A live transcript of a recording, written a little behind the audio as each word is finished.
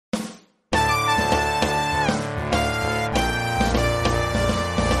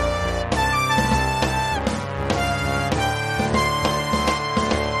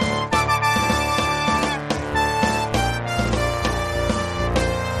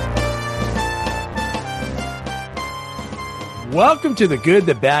Welcome to The Good,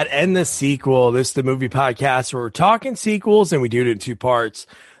 the Bad, and the Sequel. This is the movie podcast where we're talking sequels, and we do it in two parts.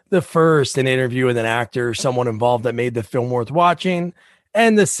 The first, an interview with an actor or someone involved that made the film worth watching.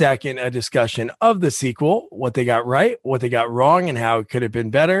 And the second, a discussion of the sequel, what they got right, what they got wrong, and how it could have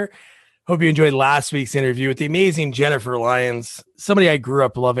been better. Hope you enjoyed last week's interview with the amazing Jennifer Lyons, somebody I grew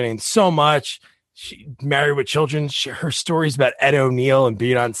up loving so much. She married with children. Her stories about Ed O'Neill and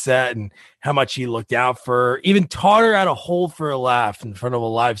being on set and how much he looked out for her, even taught her how to hold for a laugh in front of a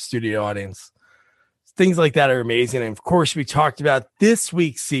live studio audience. Things like that are amazing. And of course, we talked about this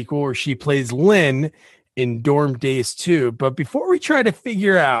week's sequel where she plays Lynn in Dorm Daze 2. But before we try to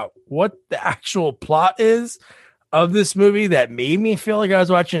figure out what the actual plot is of this movie that made me feel like I was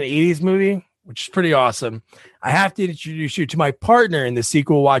watching an 80s movie, which is pretty awesome, I have to introduce you to my partner in the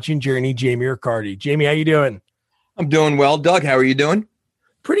sequel watching journey, Jamie Riccardi. Jamie, how you doing? I'm doing well. Doug, how are you doing?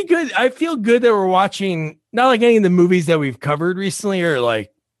 Pretty good. I feel good that we're watching, not like any of the movies that we've covered recently, or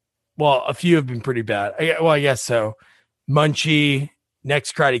like, well, a few have been pretty bad. I guess so. Munchie,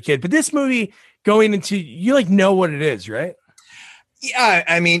 Next Karate Kid. But this movie going into, you like know what it is, right? Yeah,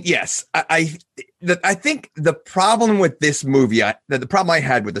 I mean, yes. I think the problem with this movie, the problem I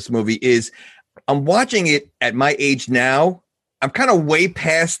had with this movie is I'm watching it at my age now. I'm kind of way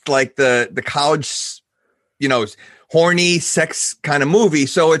past like the college, horny sex kind of movie.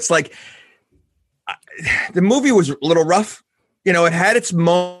 So it's like the movie was a little rough. It had its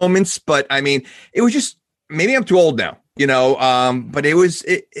moments, but I mean, it was just, maybe I'm too old now, but it was,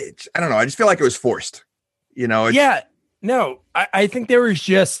 I don't know. I just feel like it was forced, Yeah, no, I think there was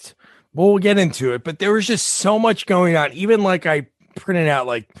just, we'll get into it, but there was just so much going on. Even like I printed out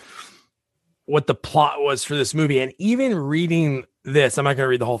like what the plot was for this movie, and even reading this, I'm not going to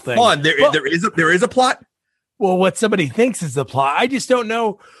read the whole thing. Hold on, there is a plot. Well, what somebody thinks is the plot, I just don't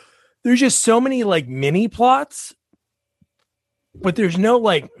know. There's just so many like mini plots, but there's no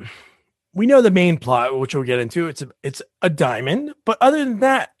like, we know the main plot, which we'll get into. It's a diamond, but other than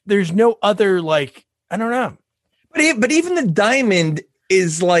that, there's no other like, I don't know. But even the diamond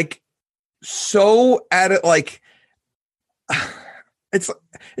is like so at it, like it's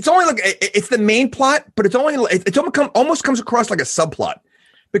only like it's the main plot, but it's almost comes across like a subplot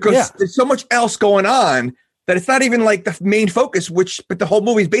because there's so much else going on that it's not even like the main focus. But the whole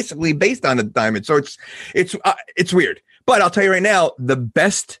movie is basically based on the diamond, so it's weird. But I'll tell you right now, the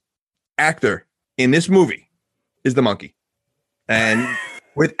best actor in this movie is the monkey, and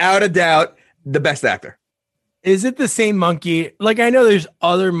without a doubt, the best actor. Is it the same monkey? Like, I know there's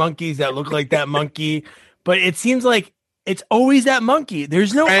other monkeys that look like that monkey, but it seems like it's always that monkey.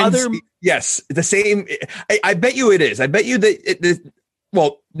 There's no other. Yes, the same. I bet you it is. I bet you that.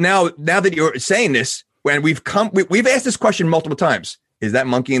 Well, now that you're saying this, when we've asked this question multiple times, is that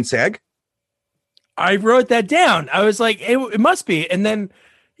monkey in SAG? I wrote that down. I was like, it must be. And then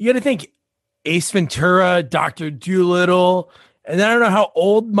you got to think Ace Ventura, Dr. Dolittle. And I don't know how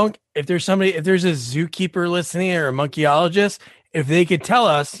old if there's a zookeeper listening or a monkeyologist, if they could tell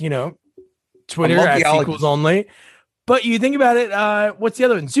us, Twitter at sequels only. But you think about it, what's the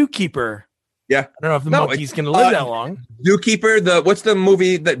other one? Zookeeper. Yeah. I don't know if the monkey's going to live that long. Zookeeper, what's the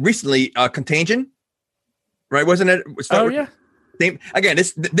movie that recently, Contagion? Right? Wasn't it? Yeah. Again,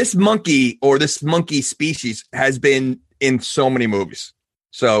 this monkey or this monkey species has been in so many movies.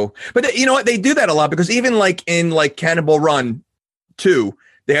 So, but you know what? They do that a lot because even like in like Cannibal Run 2,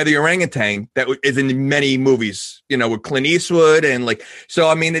 they have the orangutan that is in many movies, with Clint Eastwood and like, so,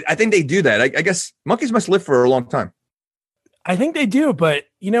 I mean, I think they do that. I guess monkeys must live for a long time. I think they do, but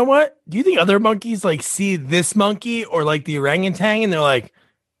you know what? Do you think other monkeys like see this monkey or like the orangutan and they're like,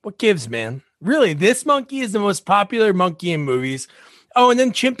 what gives, man? Really, this monkey is the most popular monkey in movies. Oh, and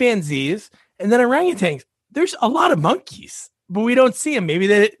then chimpanzees and then orangutans. There's a lot of monkeys, but we don't see them. Maybe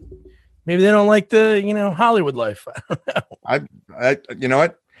they don't like the, Hollywood life. I don't know. You know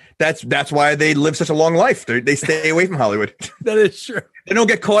what? That's why they live such a long life. They stay away from Hollywood. That is true. They don't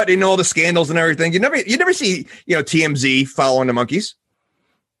get caught in all the scandals and everything. You never see, TMZ following the monkeys.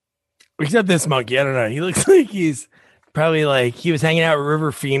 Except this monkey. I don't know. He looks like he's probably like he was hanging out with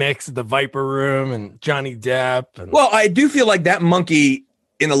River Phoenix at the Viper Room and Johnny Depp. Well, I do feel like that monkey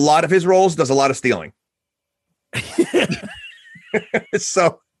in a lot of his roles does a lot of stealing.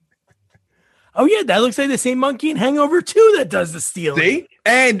 So. Oh, yeah, that looks like the same monkey in Hangover 2 that does the stealing. See?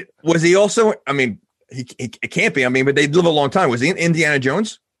 And was he also, I mean, it can't be, but they live a long time. Was he in Indiana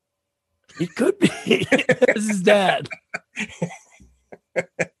Jones? He could be. This is his dad.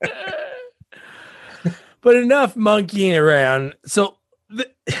 But enough monkeying around. So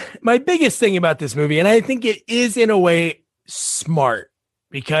my biggest thing about this movie, and I think it is in a way smart,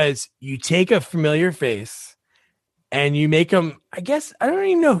 because you take a familiar face and you make them. I guess I don't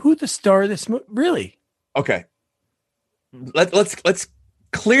even know who the star of this movie really. Okay, let's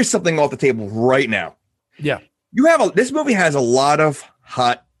clear something off the table right now. Yeah, this movie has a lot of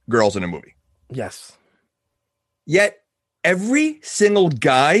hot girls in a movie. Yes. Yet every single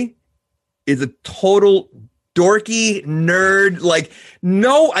guy is a total dorky nerd.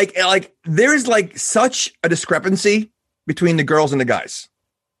 There's like such a discrepancy between the girls and the guys.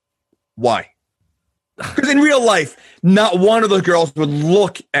 Why? Because in real life, not one of those girls would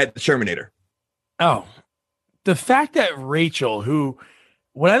look at the Terminator. Oh, the fact that Rachel, who,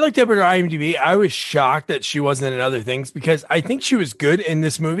 when I looked up at her IMDb, I was shocked that she wasn't in other things because I think she was good in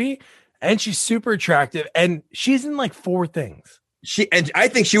this movie and she's super attractive and she's in like 4 things. I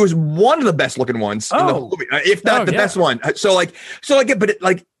think she was one of the best looking ones in the whole movie, if not the best one.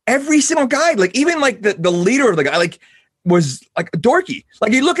 But every single guy, like even like the leader of the guy, like was like dorky.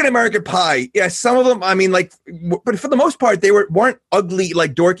 Like you look at American Pie, yeah, some of them, I mean, like, but for the most part, they weren't ugly,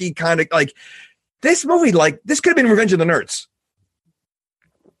 like dorky kind of like this movie. Like this could have been Revenge of the Nerds.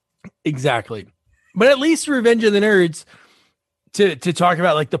 Exactly, but at least Revenge of the Nerds. To talk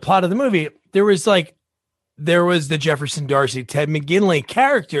about like the plot of the movie, there was the Jefferson Darcy, Ted McGinley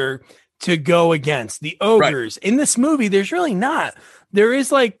character to go against the ogres. Right. In this movie, there's really not. There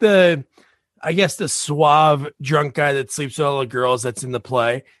is like the suave drunk guy that sleeps with all the girls that's in the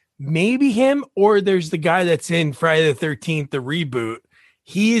play. Maybe him, or there's the guy that's in Friday the 13th, the reboot.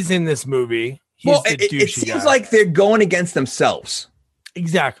 He is in this movie. It seems like they're going against themselves.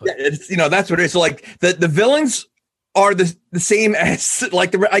 Exactly. Yeah, that's what it is. So like the villains are the same as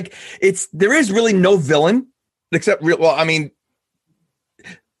like there is really no villain except I mean,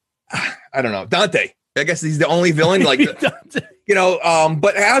 I don't know, Dante. I guess he's the only villain, like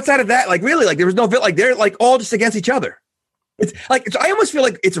but outside of that, like really, like there was no villain. Like they're like all just against each other. It's like I almost feel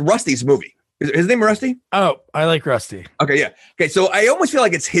like it's Rusty's movie. Is his name Rusty? Oh, I like Rusty. Okay, yeah. Okay, so I almost feel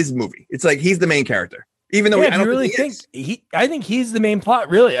like it's his movie. It's like he's the main character. Even though I don't think I think he's the main plot,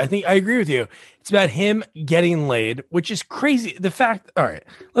 really. I agree with you. It's about him getting laid, which is crazy. All right,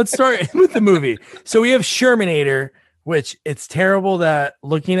 let's start with the movie. So we have Shermanator, which it's terrible that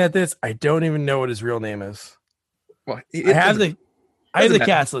looking at this, I don't even know what his real name is. Well, I have the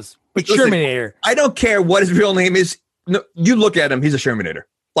cast list, but listen, Shermanator. I don't care what his real name is. No, you look at him, he's a Shermanator.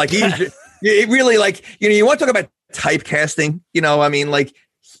 Like he's it really like, you want to talk about typecasting, I mean, like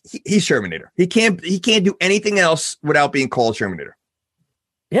he's Shermanator. He can't do anything else without being called Shermanator.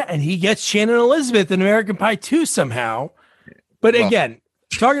 Yeah, and he gets Shannon Elizabeth in American Pie 2 somehow. But again,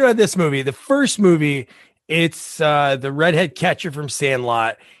 talking about this movie, the first movie, it's the redhead catcher from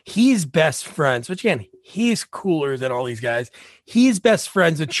Sandlot. He's best friends, which again, he's cooler than all these guys. He's best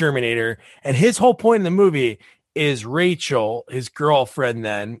friends with Shermanator, and his whole point in the movie is Rachel, his girlfriend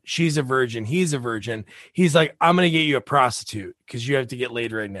then. She's a virgin. He's a virgin. He's like, I'm going to get you a prostitute because you have to get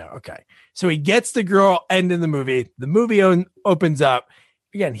laid right now. Okay. So he gets the girl, end of the movie. The movie opens up.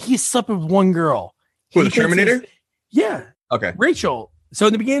 Again, he slept with one girl. Who, the Terminator? Yeah. Okay. Rachel. So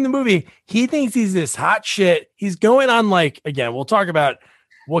in the beginning of the movie, he thinks he's this hot shit. He's going on like, again, we'll talk about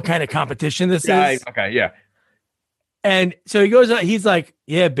what kind of competition this is. Okay. Yeah. And so he goes out, he's like,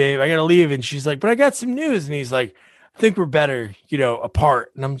 yeah, babe, I got to leave. And she's like, but I got some news. And he's like, I think we're better,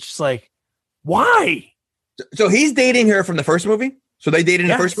 apart. And I'm just like, why? So he's dating her from the first movie? So they dated in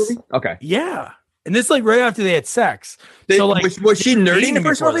the first movie? Okay. Yeah. And this like right after they had sex. So like, was she nerdy in the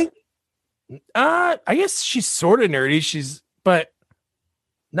first movie? I guess she's sort of nerdy. But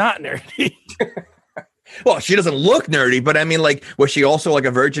not nerdy. Well, she doesn't look nerdy, but I mean, like, was she also like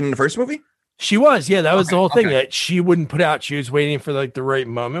a virgin in the first movie? She was, yeah. That was the whole thing that she wouldn't put out. She was waiting for like the right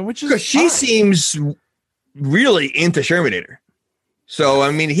moment, which is because she seems really into Shermanator. So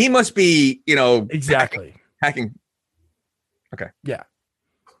I mean, he must be, exactly hacking. Okay, yeah.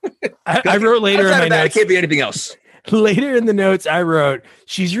 I wrote later in my notes. It can't be anything else. Later in the notes, I wrote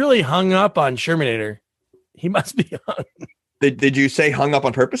she's really hung up on Shermanator. He must be hung. Did you say hung up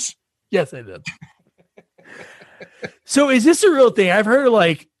on purpose? Yes, I did. So is this a real thing? I've heard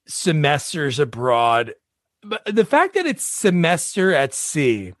like semesters abroad, but the fact that it's semester at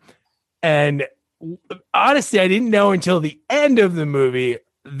sea, and honestly, I didn't know until the end of the movie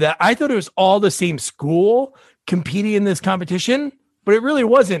that I thought it was all the same school competing in this competition, but it really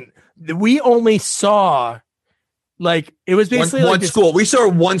wasn't. We only saw like it was basically one school. We saw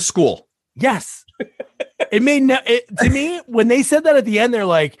one school. Yes, it made to me when they said that at the end. They're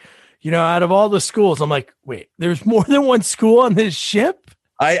like, out of all the schools, I'm like, wait, there's more than one school on this ship.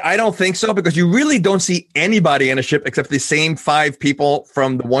 I don't think so, because you really don't see anybody in a ship except the same 5 people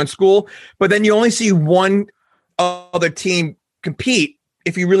from the one school. But then you only see one other team compete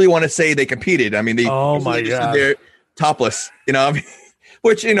if you really want to say they competed. I mean, oh my God. topless,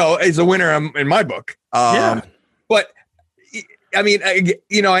 which, is a winner in my book. But I mean,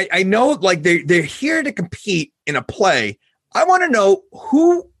 I know like they're here to compete in a play. I want to know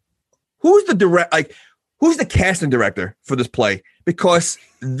who's the casting director for this play, because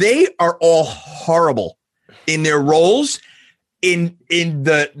they are all horrible in their roles, in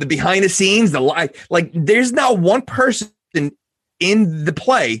the behind the scenes, like there's not one person in the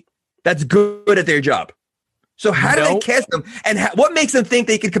play that's good at their job. So how do they cast them, and what makes them think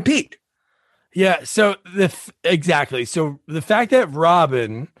they can compete? Yeah. So exactly. So the fact that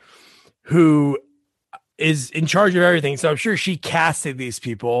Robin, who is in charge of everything, so I'm sure she casted these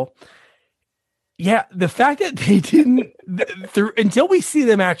people. Yeah, the fact that they didn't until we see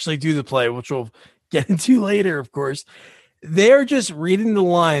them actually do the play, which we'll get into later, of course, they're just reading the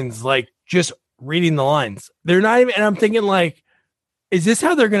lines, like just reading the lines. They're not even, and I'm thinking like, is this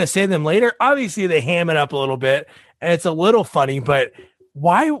how they're going to say them later? Obviously, they ham it up a little bit, and it's a little funny, but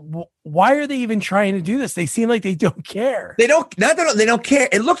why are they even trying to do this? They seem like they don't care. They don't care.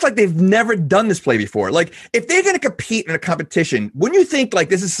 It looks like they've never done this play before. Like, if they're going to compete in a competition, wouldn't you think like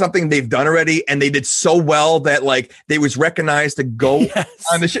this is something they've done already and they did so well that like they was recognized to go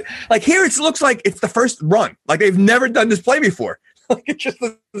on the shit? Like, here it looks like it's the first run. Like, they've never done this play before. Like, it just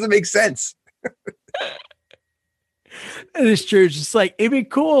doesn't make sense. It is true. It's just like, it'd be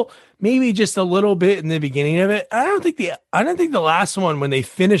cool, maybe just a little bit in the beginning of it. I don't think the last one, when they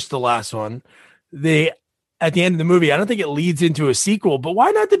finished the last one, at the end of the movie, I don't think it leads into a sequel. But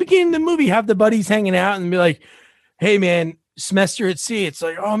why not the beginning of the movie have the buddies hanging out and be like, hey man, semester at sea. It's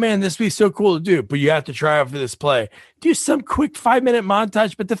like, oh man, this would be so cool to do, but you have to try out for this play. Do some quick 5-minute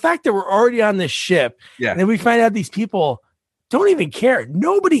montage. But the fact that we're already on this ship, and then we find out these people don't even care.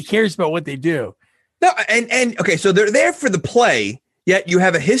 Nobody cares about what they do. No, and okay, so they're there for the play, yet you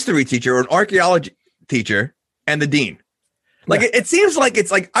have a history teacher or an archaeology teacher and the dean. Like, it seems like it's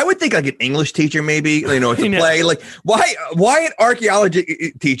like, I would think like an English teacher, maybe, it's a play. Like, why an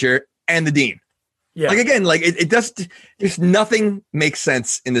archaeology teacher and the dean? Yeah. Like, again, like it does, just nothing makes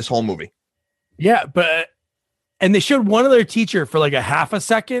sense in this whole movie. Yeah, and they showed one other teacher for like a half a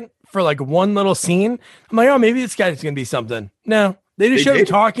second for like one little scene. I'm like, oh, maybe this guy's going to be something. No. They just showed him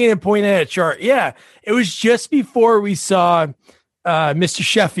talking and pointing at a chart. Yeah, it was just before we saw Mr.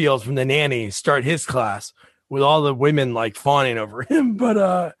 Sheffield from The Nanny start his class with all the women like fawning over him.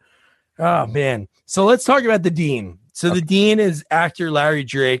 But oh man, so let's talk about the dean. So the dean is actor Larry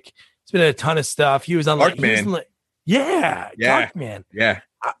Drake. He's been in a ton of stuff. He was on Darkman. Darkman. Yeah.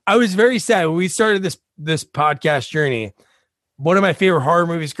 I was very sad when we started this podcast journey. One of my favorite horror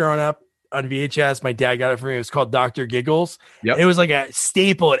movies growing up, on VHS, my dad got it for me. It was called Dr. Giggles. Yep. It was like a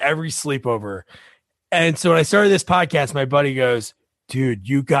staple at every sleepover. And so when I started this podcast, my buddy goes, dude,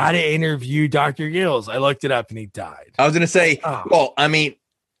 you got to interview Dr. Giggles. I looked it up and he died. I was going to say, well, I mean,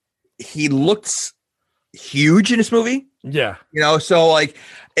 he looks huge in this movie. Yeah. So like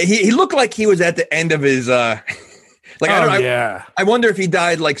he looked like he was at the end of his, I wonder if he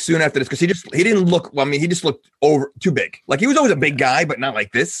died like soon after this, because he didn't look. Well, I mean, he just looked too big. Like, he was always a big guy, but not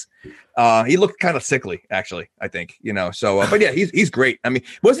like this. He looked kind of sickly, actually. I think So, but yeah, he's great. I mean,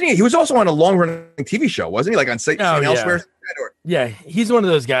 wasn't he? He was also on a long running TV show, wasn't he? Like on Elsewhere. Yeah, he's one of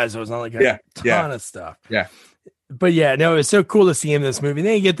those guys that was on like a ton of stuff. Yeah, but yeah, no, it was so cool to see him in this movie. And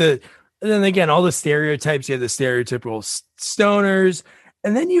then you get and then again, all the stereotypes. You have the stereotypical stoners,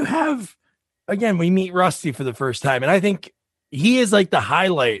 and then you have. Again, we meet Rusty for the first time, and I think he is like the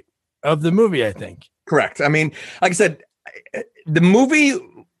highlight of the movie, I think. Correct. I mean, like I said, the movie,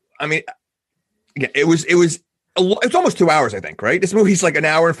 I mean, again, it was almost 2 hours, I think, right? This movie's like an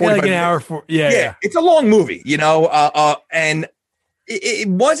hour and 45 minutes. Yeah. It's a long movie, and it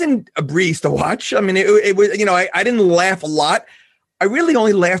wasn't a breeze to watch. I mean, it was, I didn't laugh a lot. I really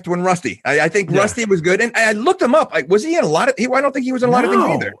only laughed when Rusty. I think Rusty was good, and I looked him up. Was he in a lot of? I don't think he was in a lot of things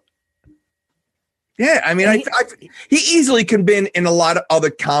either. Yeah, I mean, he easily could have been in a lot of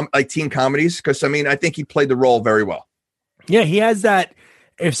other teen comedies, because I mean, I think he played the role very well. Yeah, he has that.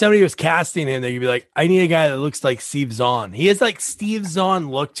 If somebody was casting him, they could be like, "I need a guy that looks like Steve Zahn." He has like Steve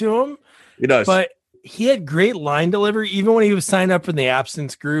Zahn look to him. He does, but he had great line delivery, even when he was signed up for the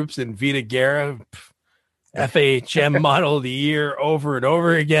absence groups and Vita Guerra, FHM Model of the Year over and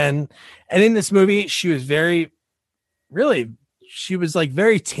over again. And in this movie, she was she was like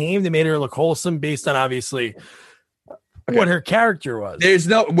very tame. They made her look wholesome based on obviously what her character was. She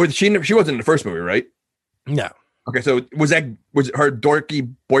wasn't in the first movie, right? No. Okay, so was her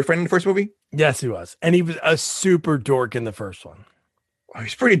dorky boyfriend in the first movie? Yes, he was, and he was a super dork in the first one. Oh,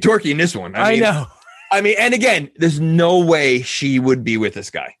 he's pretty dorky in this one. I know. I mean, and again, there's no way she would be with this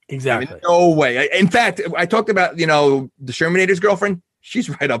guy. Exactly. I mean, no way. In fact, I talked about, the Shermanator's girlfriend. She's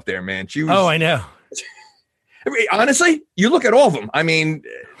right up there, man. She was. Oh, I know. Honestly, you look at all of them. I mean,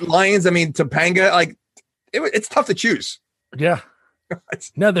 Lions. I mean, Topanga. Like, it's tough to choose. Yeah.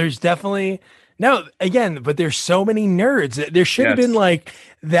 No, there's definitely no. Again, but there's so many nerds. There should have been like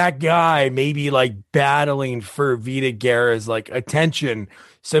that guy, maybe like battling for Vita Guerra's like attention.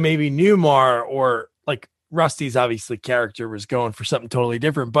 So maybe Newmar or like Rusty's obviously character was going for something totally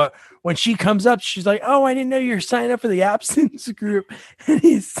different. But when she comes up, she's like, "Oh, I didn't know you were signing up for the absence group." And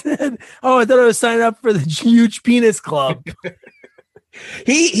he said, "Oh, I thought I was signing up for the huge penis club."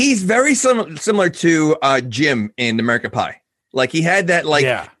 He's very similar to Jim in American Pie. Like he had that, like,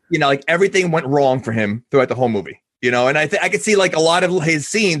 like everything went wrong for him throughout the whole movie, and I could see like a lot of his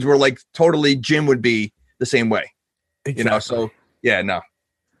scenes were like totally Jim would be the same way, so yeah, no.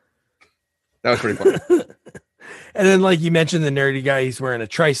 That was pretty funny. And then, like you mentioned, the nerdy guy, he's wearing a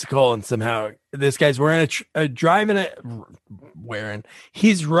tricycle, and somehow this guy's wearing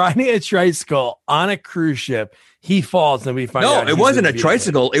he's riding a tricycle on a cruise ship. He falls, and we find out. No, it wasn't a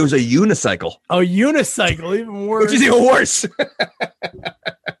tricycle. It was a unicycle. Oh, unicycle, even worse. Which is even worse.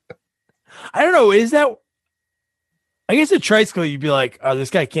 I don't know. Is that? I guess a tricycle, you'd be like, oh, this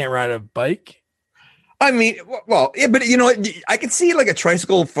guy can't ride a bike. I mean, well, yeah, but I could see like a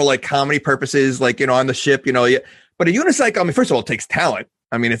tricycle for like comedy purposes, like, on the ship, but a unicycle, I mean, first of all, it takes talent.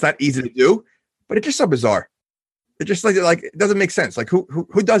 I mean, it's not easy to do, but it's just so bizarre. It just like it doesn't make sense. Like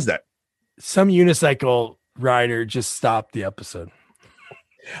who does that? Some unicycle rider just stopped the episode.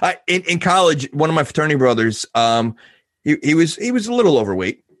 In college, one of my fraternity brothers, he was a little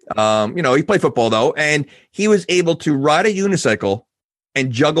overweight. He played football though, and he was able to ride a unicycle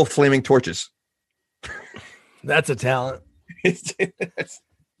and juggle flaming torches. That's a talent.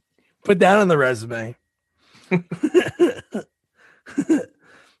 Put that on the resume.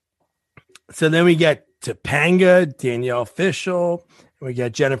 So then we get Topanga, Danielle Fishel, we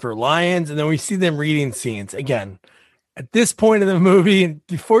get Jennifer Lyons, and then we see them reading scenes. Again, at this point in the movie,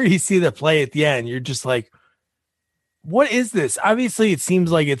 before you see the play at the end, you're just like, what is this? Obviously, it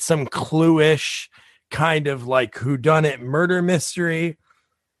seems like it's some Clue-ish kind of like whodunit murder mystery.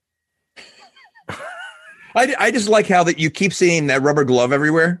 I just like how that you keep seeing that rubber glove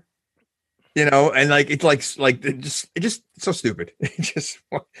everywhere, and like it's like it just so stupid.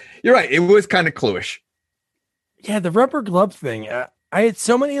 You're right. It was kind of Clue-ish. Yeah, the rubber glove thing. I had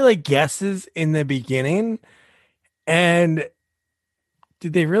so many like guesses in the beginning, and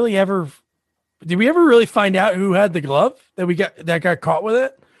did we ever really find out who had the glove that got caught with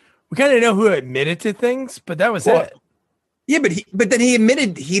it? We kind of know who admitted to things, but that was it. Yeah, but then he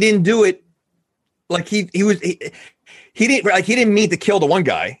admitted he didn't do it. Like he didn't mean to kill the one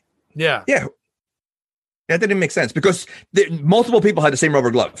guy. Yeah. That didn't make sense because multiple people had the same rubber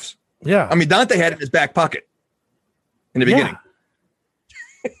gloves. Yeah. I mean, Dante had it in his back pocket in the beginning.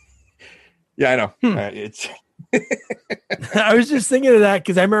 Yeah, I know. It's. I was just thinking of that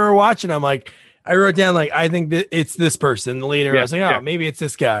because I remember watching. I'm like, I wrote down like, I think that it's this person. Later, I was like, maybe it's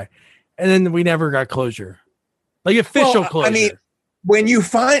this guy, and then we never got closure, like official closure. I mean, when you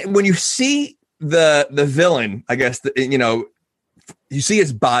see the villain, I guess you see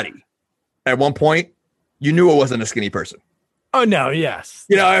his body at one point, you knew it wasn't a skinny person. Oh no, yes.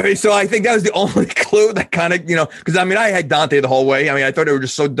 So I think that was the only clue that kind of, because I mean, I had Dante the whole way. I mean, I thought they were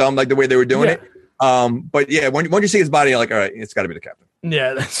just so dumb, like the way they were doing it. But yeah, when you see his body, you're like, all right, it's got to be the captain.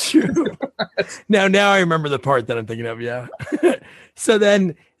 Yeah, that's true. now I remember the part that I'm thinking of. Yeah. So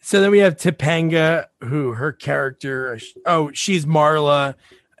then we have Topanga, who her character, she's Marla,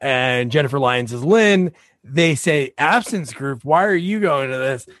 and Jennifer Lyons is Lynn. They say, absence group, why are you going to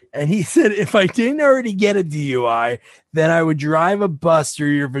this? And he said, if I didn't already get a DUI, then I would drive a bus through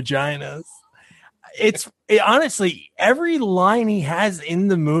your vaginas. Honestly, every line he has in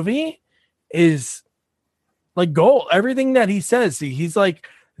the movie is like gold. Everything that he says, he's like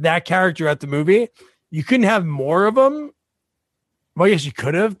that character at the movie. You couldn't have more of them. Well, I guess you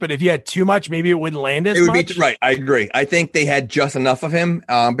could have, but if you had too much, maybe it wouldn't land as much. Be right. I agree. I think they had just enough of him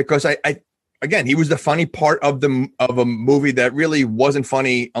because again, he was the funny part of a movie that really wasn't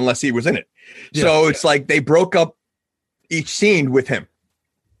funny unless he was in it. Yeah. So it's like they broke up each scene with him.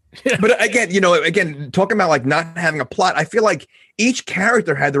 Yeah. But again, talking about like not having a plot, I feel like each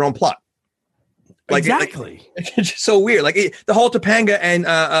character had their own plot. Like, exactly. It's just so weird. Like the whole Topanga and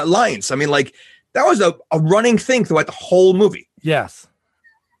Lyons. I mean, like that was a running thing throughout the whole movie. Yes.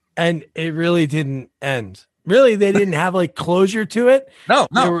 And it really didn't end. Really, they didn't have like closure to it. No.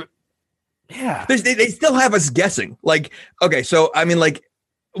 Yeah. They still have us guessing. Like, okay, so I mean, like,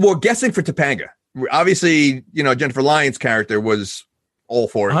 we're guessing for Topanga. obviously, Jennifer Lyons' character was all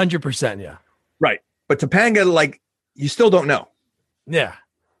for it. 100%. Yeah. Right. But Topanga, like, you still don't know. Yeah.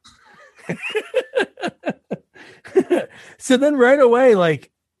 So then right away,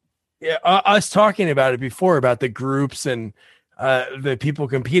 like, us talking about it before, about the groups and the people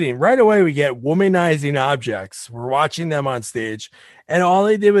competing, right away we get womanizing objects. We're watching them on stage, and all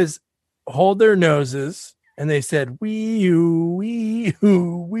they did was hold their noses, and they said, wee you, wee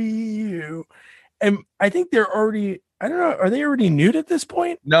you, wee you. And I think they're already, I don't know, are they already nude at this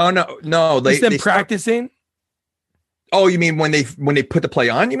point? No. They practicing? Oh, you mean when they put the play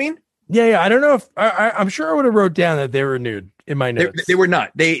on, you mean? Yeah. I don't know if I'm sure I would have wrote down that they were nude in my notes. They were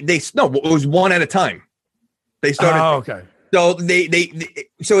not. It was one at a time. They started. Oh, okay. So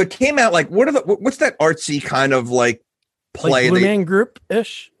so it came out like, what's that artsy kind of like play? Like Blue Man Group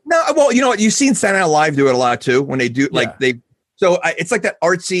ish? No, well, you know what? You've seen Saturday Night Live do it a lot too when they do it's like that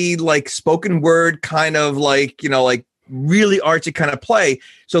artsy, like spoken word kind of like, like really artsy kind of play.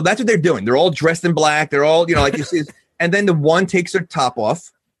 So that's what they're doing. They're all dressed in black. They're all, like you see, and then the one takes their top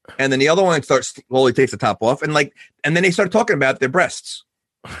off, and then the other one slowly takes the top off, and then they start talking about their breasts.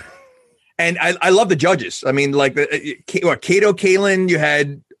 And I love the judges. I mean, like Kato Kalin, you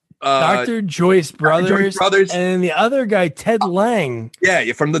had Dr. Joyce Brothers, and then the other guy, Ted Lang.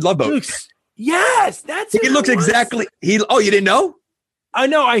 Yeah, from the Love Boat. Yes, that's he looks exactly. You didn't know? I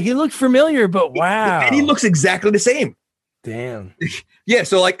know. He looked familiar, but wow, and he looks exactly the same. Damn. Yeah.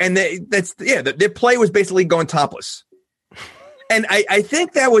 So like, and their play was basically going topless, and I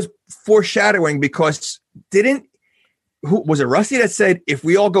think that was foreshadowing because who was it? Rusty that said if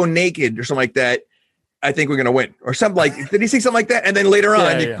we all go naked or something like that, I think we're gonna win or something like. Did he say something like that? And then later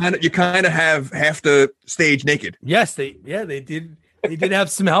on, you kind of have half the stage naked. Yes, they did. They did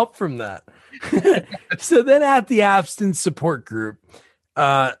have some help from that. So then at the abstinence support group,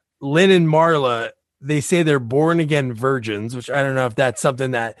 Lynn and Marla, they say they're born again virgins, which I don't know if that's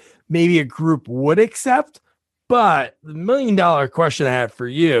something that maybe a group would accept. But the $1 million question I have for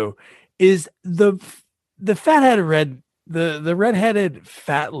you is the redheaded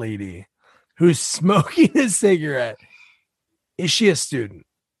fat lady who's smoking a cigarette. Is she a student?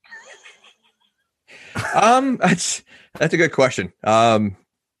 That's a good question. I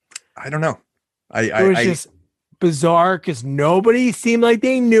don't know. It was just bizarre because nobody seemed like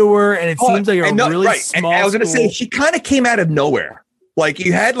they knew her, and it seems like really small. And I was going to say she kind of came out of nowhere. Like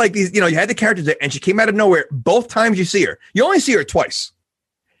you had like these, you had the characters there, and she came out of nowhere both times you see her. You only see her twice,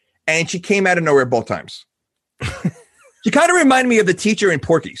 and she came out of nowhere both times. She kind of reminded me of the teacher in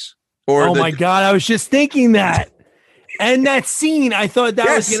Porky's. My God, I was just thinking that. And that scene, I thought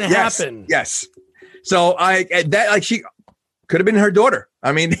that was going to happen. Yes. So she could have been her daughter.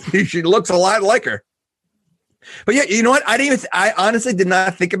 I mean, she looks a lot like her. But yeah, you know what? I honestly did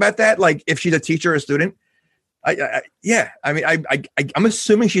not think about that. Like if she's a teacher or a student. I'm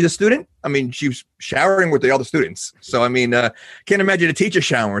assuming she's a student. I mean, she was showering with the other students. So, I mean, can't imagine a teacher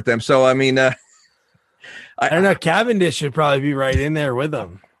showering with them. So, I mean, I don't know. Cavendish should probably be right in there with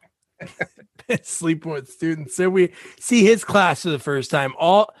them. Sleeping with students. So we see his class for the first time.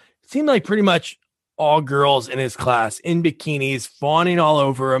 It seemed like pretty much all girls in his class in bikinis, fawning all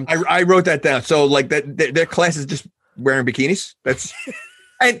over him. I wrote that down. So like their class is just wearing bikinis. That's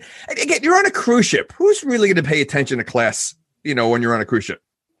and again, you're on a cruise ship. Who's really going to pay attention to class? When you're on a cruise ship.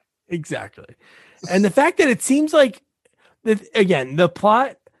 Exactly. And the fact that it seems like the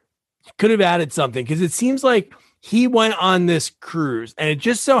plot could have added something because it seems like he went on this cruise, and it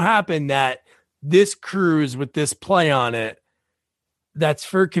just so happened that this cruise with this play on it, that's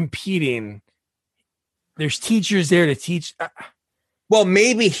for competing. There's teachers there to teach. Well,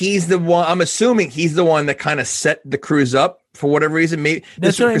 maybe he's the one. I'm assuming he's the one that kind of set the cruise up for whatever reason. Maybe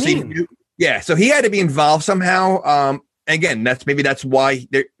that's what I mean. So he had to be involved somehow. Again, that's why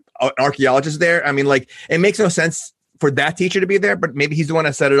an archaeologist there. I mean, like it makes no sense for that teacher to be there, but maybe he's the one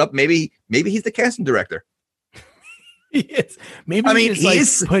that set it up. Maybe he's the casting director. Yes. Maybe he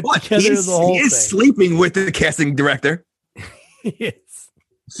is sleeping with the casting director. Yes.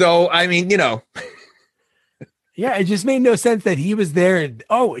 So I mean, Yeah, it just made no sense that he was there. And,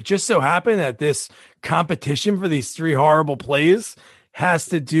 it just so happened that this competition for these 3 horrible plays has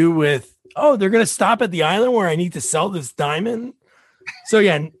to do with, they're going to stop at the island where I need to sell this diamond. So,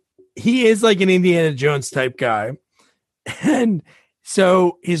 yeah, he is like an Indiana Jones type guy. And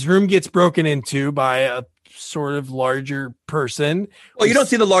so his room gets broken into by a sort of larger person. Well, you don't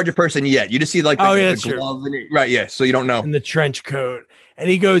see the larger person yet. You just see like the glove. Right, yeah. So you don't know. And the trench coat. And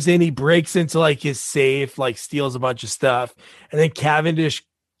he goes in, he breaks into like his safe, like steals a bunch of stuff. And then Cavendish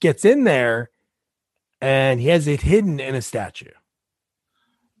gets in there and he has it hidden in a statue.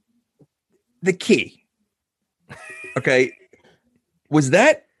 the key. Okay. Was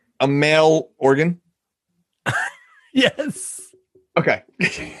that a male organ? Yes. Okay.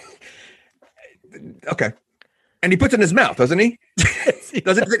 Okay. And he puts it in his mouth, doesn't he? Yes,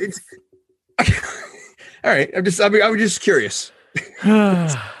 Does it? It's, all right. I was just curious.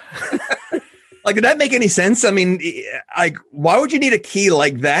 Like, did that make any sense? I mean, like, why would you need a key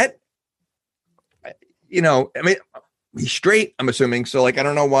like that? You know, I mean, he's straight, I'm assuming. So, like, I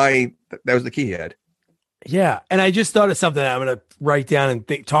don't know why that was the key he had. Yeah. And I just thought of something that I'm going to write down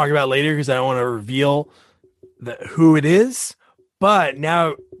and talk about later because I don't want to reveal who it is. But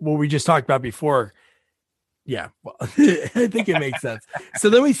now, what we just talked about before, yeah, well, I think it makes sense. So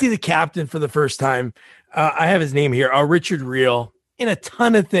then we see the captain for the first time. I have his name here, Richard Reel, in a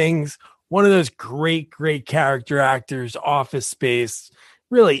ton of things. One of those great character actors, Office Space.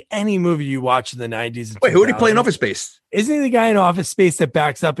 Really, any movie you watch in the 90s. Wait, who did he play in Office Space? Isn't he the guy in Office Space that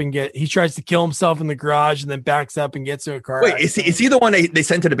backs up and he tries to kill himself in the garage and then backs up and gets to a car? Wait, is he the one they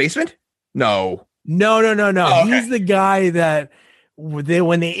sent to the basement? No. No. Oh, okay. He's the guy that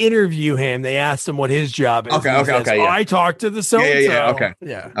when they interview him, they ask him what his job is. Okay. Yeah. I talked to the so-and-so. Yeah. Okay.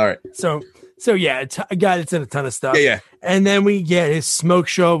 Yeah. All right. So yeah, it's a guy that's in a ton of stuff. Yeah. And then we get his smoke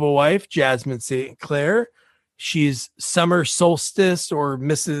show of a wife, Jasmine St. Clair. She's Summer Solstice or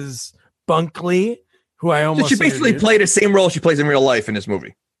Mrs. Bunkley, who I almost. So she basically played the same role she plays in real life in this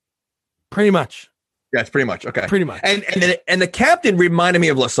movie. Pretty much. Yeah, it's pretty much. Okay. Pretty much. And the captain reminded me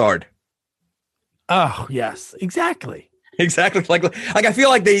of Lassard. Oh, yes, exactly. Exactly. Like I feel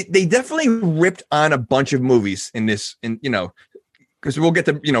like they definitely ripped on a bunch of movies in this, because we'll get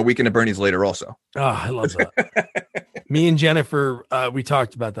to, Weekend at Bernie's later also. Oh, I love that. Me and Jennifer, we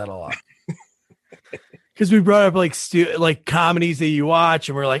talked about that a lot. Because we brought up like comedies that you watch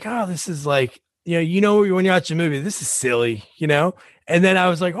and we're like, oh, this is like, when you watch a movie, this is silly, And then I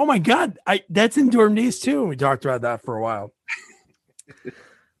was like, oh my God, that's in Dorm Days too. And we talked about that for a while.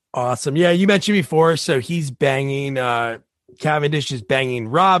 Awesome. Yeah, you mentioned before. So he's banging, Cavendish is banging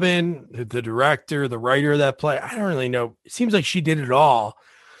Robin, the director, the writer of that play. I don't really know. It seems like she did it all,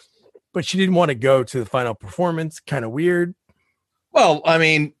 but she didn't want to go to the final performance. Kind of weird. Well, I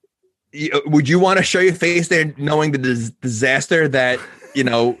mean, would you want to show your face there knowing the disaster that,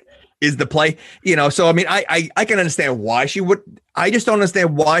 is the play? So, I mean, I can understand why she would. I just don't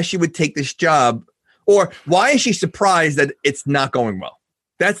understand why she would take this job, or why is she surprised that it's not going well?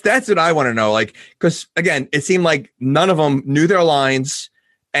 That's what I want to know. Like, because again, it seemed like none of them knew their lines,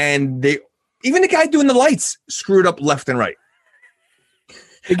 and even the guy doing the lights screwed up left and right.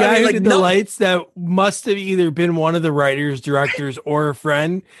 The guy who did the lights that must have either been one of the writers, directors, or a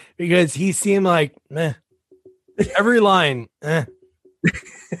friend, because he seemed like every line.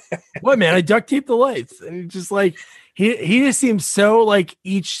 What, man? I duct taped the lights, and just like he just seemed so like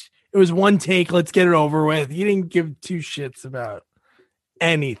it was one take. Let's get it over with. He didn't give two shits about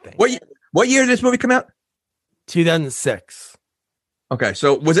anything. What year did this movie come out? 2006. Okay,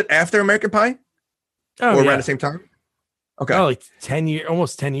 so was it after American Pie? Oh, or around the same time? Okay. Oh, like 10 years,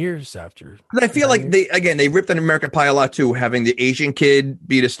 almost 10 years after. I feel like they ripped on American Pie a lot too, having the Asian kid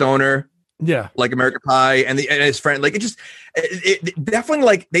be the stoner. Yeah. Like American Pie and his friend. Like it definitely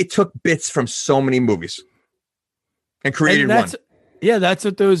like they took bits from so many movies and created one. Yeah, that's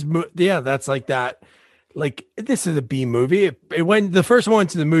what that's like that. Like, this is a B movie. It went, the first one went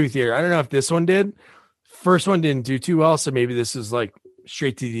to the movie theater. I don't know if this one did. First one didn't do too well, so maybe this is like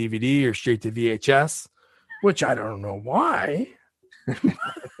straight to DVD or straight to VHS, which I don't know why.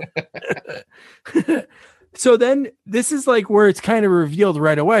 So then this is like where it's kind of revealed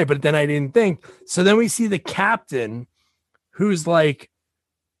right away, but then I didn't think. So then we see the captain who's like,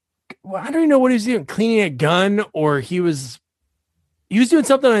 well, I don't even know what he was doing, cleaning a gun, or he was doing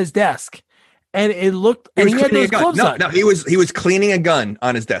something on his desk. And it looked, and he had those gloves on. No, he was cleaning a gun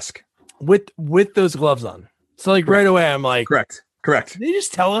on his desk with those gloves on. So like right away, I'm like, correct. Did they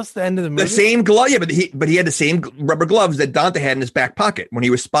just tell us the end of the movie? The same glove, yeah, but he had the same rubber gloves that Dante had in his back pocket when he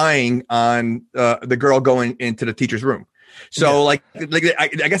was spying on the girl going into the teacher's room. So I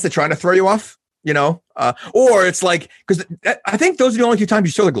guess they're trying to throw you off, or it's like, because I think those are the only two times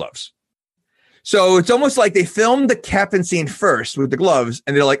you saw the gloves. So it's almost like they filmed the captain scene first with the gloves,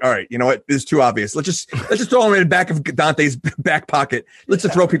 and they're like, "All right, you know what? This is too obvious. Let's just throw them in the back of Dante's back pocket. Let's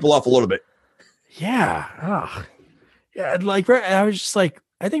just throw people off a little bit." Yeah. Oh. Yeah. Like, I was just like,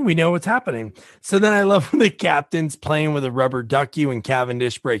 I think we know what's happening. So then I love when the captain's playing with a rubber ducky when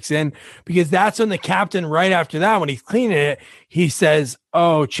Cavendish breaks in, because that's when the captain, right after that, when he's cleaning it, he says,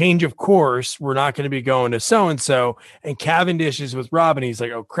 "Oh, change of course. We're not going to be going to so-and-so." And Cavendish is with Robin. He's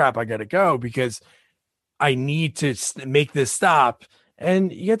like, "Oh crap, I got to go because I need to make this stop."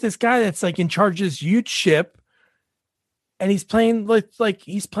 And you get this guy that's like in charge of this huge ship, and he's playing like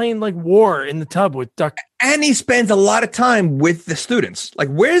war in the tub with Duck. And he spends a lot of time with the students. Like,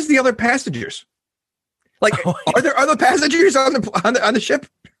 where's the other passengers? Like, are there other passengers on the ship?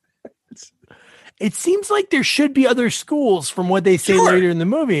 It seems like there should be other schools from what they say later in the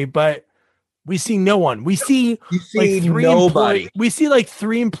movie, but we see no one. We see like nobody. We see like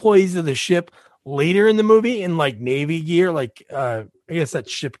 3 employees of the ship later in the movie in like Navy gear, like I guess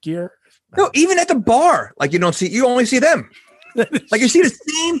that's ship gear. No, even at the bar, like you only see them. Like you see the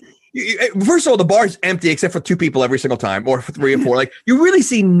same. First of all, the bar is empty except for 2 people every single time, or 3 or 4. Like you really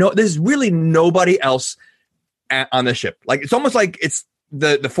see there's really nobody else on the ship. Like it's almost like it's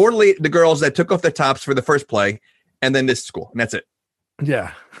the girls that took off their tops for the first play, and then this school, and that's it.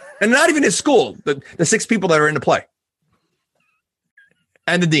 Yeah, and not even this school. The 6 people that are in the play,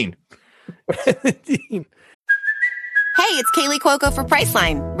 and the dean. Hey, it's Kaylee Cuoco for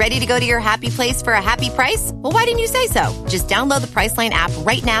Priceline. Ready to go to your happy place for a happy price? Well, why didn't you say so? Just download the Priceline app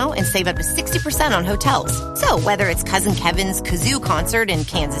right now and save up to 60% on hotels. So whether it's Cousin Kevin's Kazoo Concert in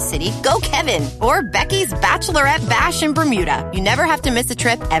Kansas City, go Kevin, or Becky's Bachelorette Bash in Bermuda, you never have to miss a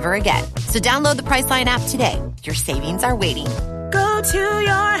trip ever again. So download the Priceline app today. Your savings are waiting. Go to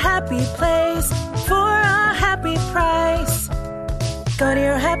your happy place for a happy price. Go to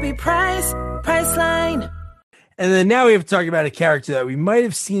your happy price, Priceline. And then now we have to talk about a character that we might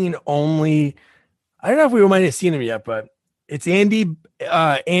have seen only. I don't know if we might have seen him yet, but it's Andy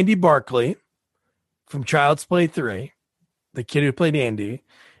Barclay from Child's Play 3, the kid who played Andy,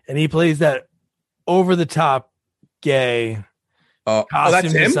 and he plays that over the top gay. That's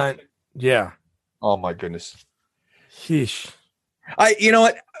him. Design. Yeah. Oh my goodness. Sheesh. You know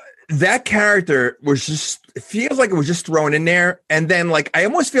what? That character was it feels like it was just thrown in there, and then like I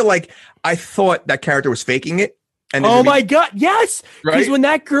almost feel like I thought that character was faking it. And oh my God. Yes. Because right? when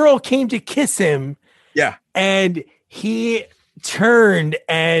that girl came to kiss him. Yeah. And he turned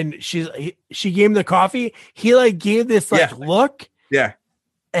and she gave him the coffee. He like gave this like look. Yeah.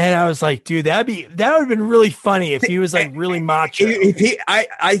 And I was like, dude, that would have been really funny if he was like really macho.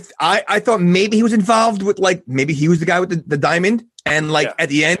 I thought maybe he was involved with like, maybe he was the guy with the diamond. And like at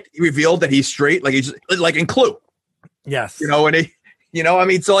the end, he revealed that he's straight. Like he's like in Clue. Yes. And I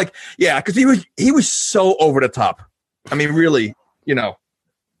mean, so like, yeah, because he was so over the top. I mean, really, it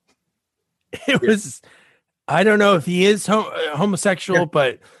was. I don't know if he is homosexual,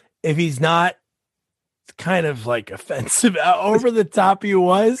 but if he's not, it's kind of like offensive. How over the top he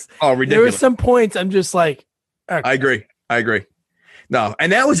was. Oh, ridiculous! There were some points I'm just like, okay. I agree. No,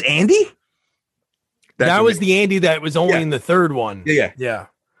 and that was Andy. That was the Andy that was only in the third one. Yeah.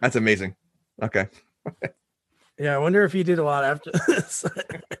 That's amazing. Okay. Yeah, I wonder if he did a lot after this. I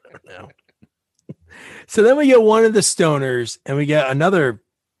don't know. So then we get one of the stoners, and we get another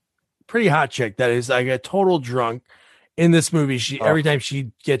pretty hot chick that is like a total drunk in this movie. Every time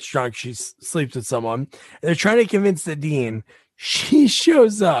she gets drunk, she sleeps with someone. And they're trying to convince the dean. She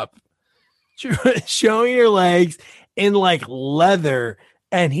shows up, showing her legs in like leather,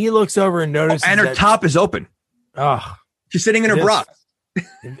 and he looks over and notices, and her top is open. Oh, she's sitting in her bra.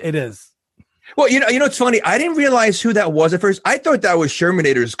 It is. Well, it's funny. I didn't realize who that was at first. I thought that was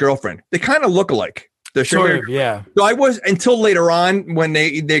Shermanator's girlfriend. They kind of look alike. Sort of, yeah. So I was until later on when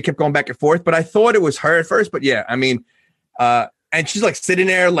they kept going back and forth, but I thought it was her at first. But yeah, I mean, and she's like sitting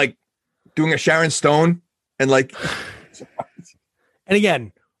there like doing a Sharon Stone and like. And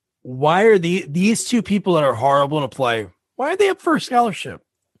again, why are these 2 people that are horrible in a play? Why are they up for a scholarship?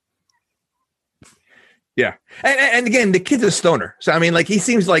 Yeah. And again, the kid's a stoner. So, I mean, like, he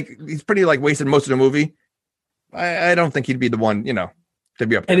seems like he's pretty, like, wasted most of the movie. I don't think he'd be the one, to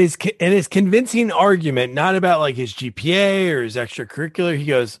be up there. And his convincing argument, not about, like, his GPA or his extracurricular, he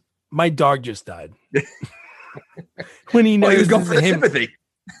goes, my dog just died. When he knows he was going for the sympathy.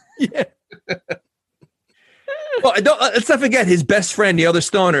 Yeah. Well, let's not forget his best friend, the other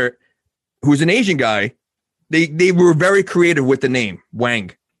stoner, who's an Asian guy. They were very creative with the name,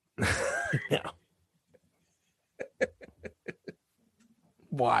 Wang. Yeah.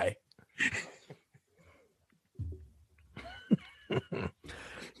 Why?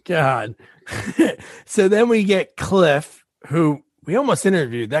 God. So then we get Cliff, who we almost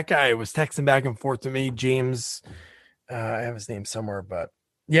interviewed. That guy was texting back and forth to me. James, I have his name somewhere, but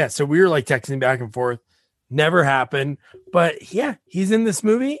yeah. So we were like texting back and forth. Never happened. But yeah, he's in this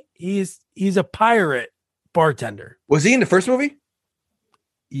movie. He's a pirate bartender. Was he in the first movie?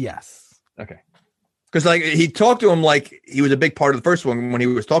 Yes. Okay. Because like he talked to him like he was a big part of the first one when he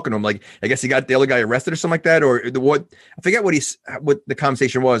was talking to him. Like I guess he got the other guy arrested or something like that, or what? I forget what the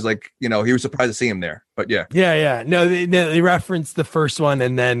conversation was. Like he was surprised to see him there. But yeah. No, they referenced the first one,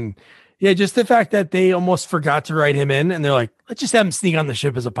 and then just the fact that they almost forgot to write him in, and they're like, let's just have him sneak on the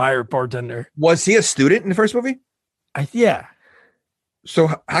ship as a pirate bartender. Was he a student in the first movie? Yeah. So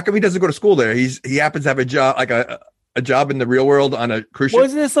how come he doesn't go to school there? He happens to have a job, like a job in the real world on a cruise ship.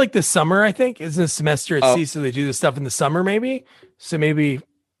 Wasn't this like the summer? I think isn't a semester at sea, so they do this stuff in the summer, maybe. So maybe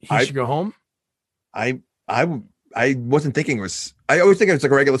he should go home. I wasn't thinking it was. I always think it was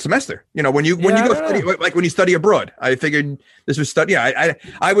like a regular semester. When you go study, like when you study abroad. I figured this was study. Yeah,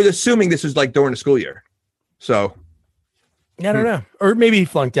 I was assuming this was like during the school year. So I don't know, or maybe he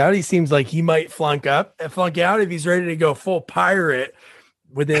flunked out. He seems like he might flunk out if he's ready to go full pirate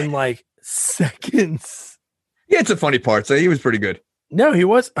within like seconds. Yeah, it's a funny part. So he was pretty good. No, he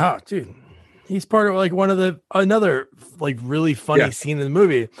was. Oh, dude, he's part of like another like really funny scene in the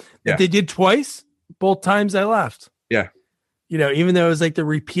movie that they did twice. Both times I laughed. Yeah, even though it was like the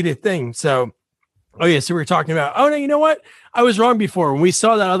repeated thing. So, so we were talking about. Oh no, you know what? I was wrong before when we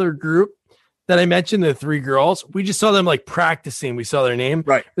saw that other group that I mentioned, the 3 girls. We just saw them like practicing. We saw their name.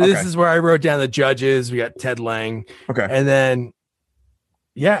 Right. This is where I wrote down the judges. We got Ted Lang. Okay. And then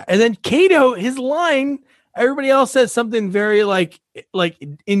Kato, his line. Everybody else says something very like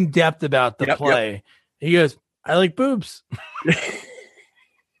in depth about the play. Yep. He goes, "I like boobs."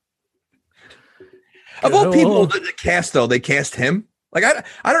 Of all people, the cast though, they cast him. Like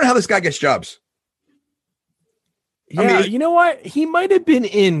I don't know how this guy gets jobs. Yeah, I mean, you know what? He might have been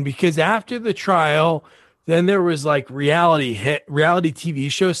in because after the trial, then there was like reality TV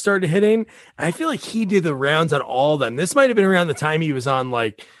shows started hitting. I feel like he did the rounds on all of them. This might have been around the time he was on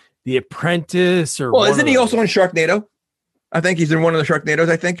like The Apprentice or. Well, isn't he also on Sharknado? I think he's in one of the Sharknadoes.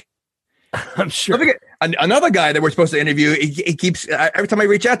 I think. I'm sure. Another guy that we're supposed to interview. He keeps every time I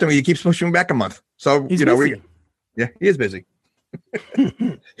reach out to him, he keeps pushing me back a month. So he's busy. He is busy.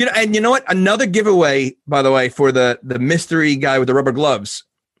 And you know what? Another giveaway, by the way, for the mystery guy with the rubber gloves.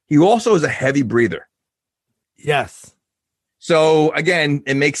 He also is a heavy breather. Yes. So again,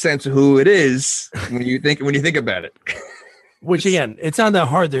 it makes sense who it is when you think about it. Which again, it's not that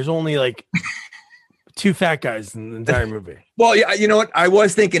hard. There's only like 2 fat guys in the entire movie. Well, yeah, you know what? I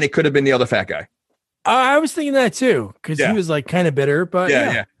was thinking it could have been the other fat guy. I was thinking that too, because he was like kind of bitter, but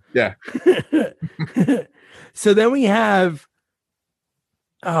yeah. So then we have,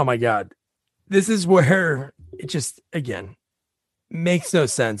 oh my God, this is where it just, again, makes no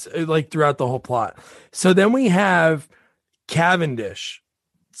sense, like throughout the whole plot. So then we have Cavendish.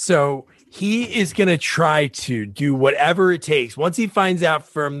 So he is going to try to do whatever it takes. Once he finds out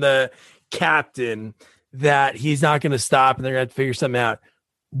from the captain that he's not going to stop and they're going to have to figure something out.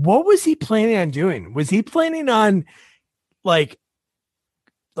 What was he planning on doing? Was he planning on like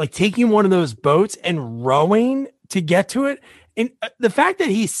taking one of those boats and rowing to get to it? And the fact that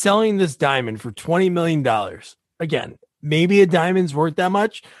he's selling this diamond for $20 million, again, maybe a diamond's worth that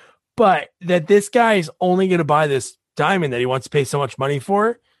much, but that this guy is only going to buy this diamond that he wants to pay so much money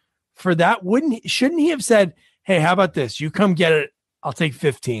for that, shouldn't he have said, hey, how about this? You come get it. I'll take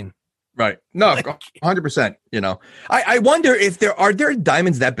 15. Right. No, 100%. I wonder if are there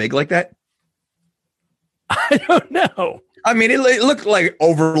diamonds that big like that? I don't know. I mean, it looked like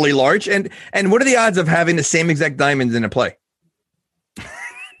overly large. And what are the odds of having the same exact diamonds in a play?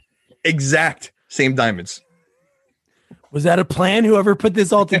 Exact same diamonds. Was that a plan? Whoever put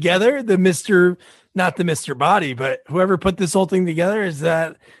this all together, not the Mr. Body, but whoever put this whole thing together, is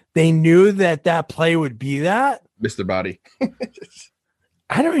that they knew that play would be that? Mr. Body.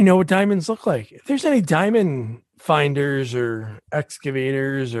 I don't even know what diamonds look like. If there's any diamond finders or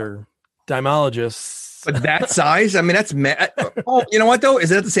excavators or dimologists. But that size, I mean, that's oh, you know what though? Is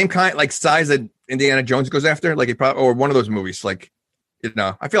that the same kind like size that Indiana Jones goes after? Like or one of those movies, like,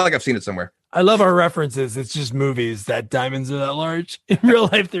 I feel like I've seen it somewhere. I love our references. It's just movies that diamonds are that large. In real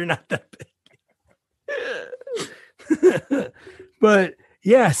life, they're not that big. But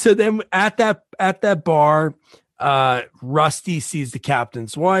yeah, so then at that bar, Rusty sees the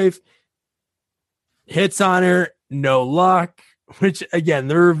captain's wife, hits on her, no luck. Which again,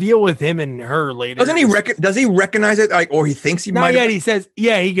 the reveal with him and her later. Doesn't he does he recognize it? Like, or he thinks he might. Not yet. He says,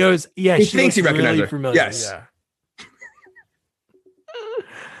 yeah. He goes, yeah. He thinks he recognizes her. Familiar. Yes. Yeah.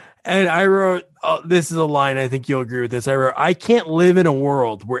 And I wrote, this is a line. I think you'll agree with this. I wrote, I can't live in a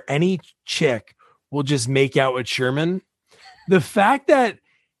world where any chick will just make out with Sherman. The fact that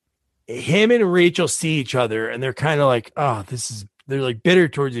him and Rachel see each other and they're kind of like, they're like bitter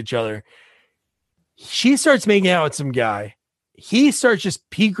towards each other. She starts making out with some guy.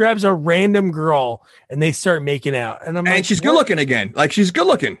 he grabs a random girl and they start making out. And she's good looking again. Like, she's good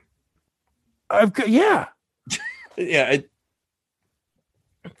looking. Yeah. Yeah.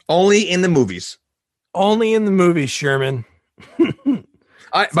 Only in the movies. Only in the movies, Sherman.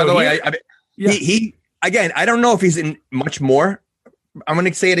 By the way, he again, I don't know if he's in much more. I'm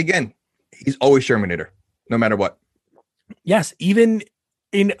going to say it again. He's always Shermanator, no matter what. Yes. Even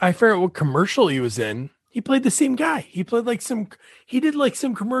I forget what commercial he was in. He played the same guy. He did like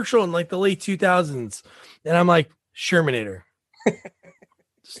some commercial in like the late 2000s. And I'm like, Shermanator.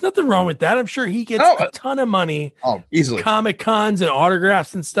 There's nothing wrong with that. I'm sure he gets a ton of money. Oh, easily. Comic cons and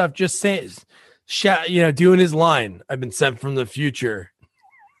autographs and stuff. Just saying, doing his line. I've been sent from the future.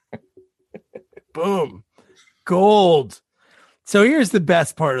 Boom. Gold. So here's the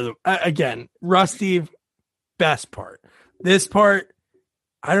best part of again, Rusty, best part. This part,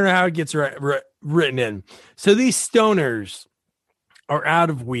 I don't know how it gets written in. So these stoners are out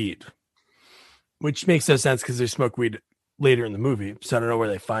of weed, which makes no sense because they smoke weed later in the movie. So I don't know where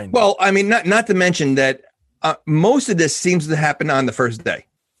they find it. Well, I mean, not to mention that most of this seems to happen on the first day.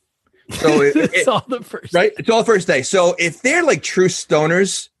 So it's all the first, right? It's all the first day. So if they're like true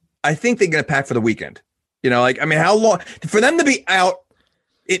stoners, I think they're going to pack for the weekend. You know, like, I mean, how long for them to be out?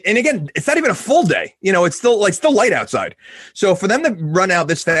 And again, it's not even a full day. You know, it's still light outside. So for them to run out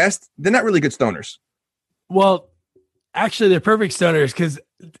this fast, they're not really good stoners. Well, actually, they're perfect stoners because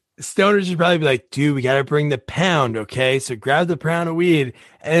stoners would probably be like, dude, we got to bring the pound. Okay. So grab the pound of weed.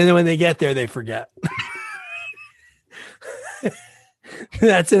 And then when they get there, they forget.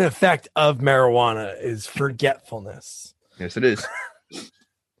 That's an effect of marijuana is forgetfulness. Yes, it is.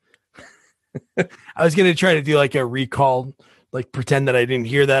 I was going to try to do like a recall, like pretend that I didn't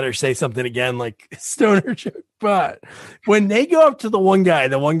hear that or say something again, like stoner joke. But when they go up to the one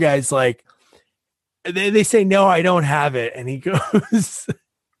guy's like, they say, no, I don't have it. And he goes,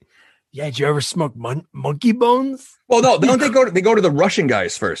 yeah, did you ever smoke monkey bones? Well, no, don't they go to the Russian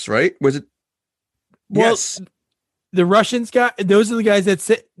guys first, right? Was it? Well, yes. The Russians those are the guys that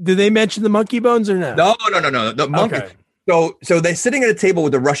sit. Do they mention the monkey bones or no? No. The monkey. Okay. So they're sitting at a table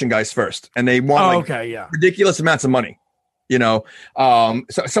with the Russian guys first, and they want ridiculous amounts of money, you know,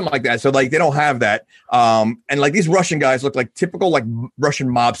 so something like that. So like they don't have that, and like these Russian guys look like typical like Russian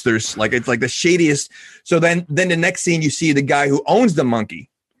mobsters, like it's like the shadiest. So then the next scene you see the guy who owns the monkey,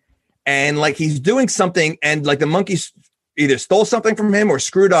 and like he's doing something, and like the monkey's either stole something from him or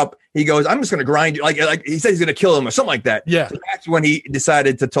screwed up. He goes, I'm just going to grind you. Like he said he's going to kill him or something like that. Yeah. So that's when he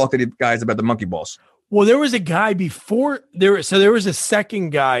decided to talk to the guys about the monkey balls. Well, there was a guy before there was a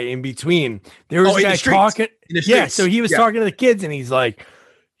second guy in between. There was a guy talking. Yeah. So he was talking to the kids and he's like,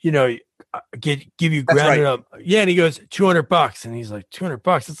 you know, give you grounded up. Yeah. And he goes, $200. And he's like,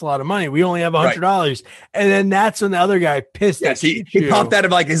 $200. That's a lot of money. We only have $100. Right. And then that's when the other guy pissed. Yes. He popped out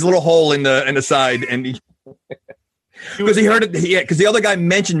of like his little hole in the side and because he heard it. Yeah. Because the other guy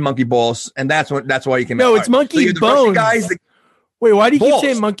mentioned monkey balls and that's why he came out. No, it's monkey bones. Wait, why do you keep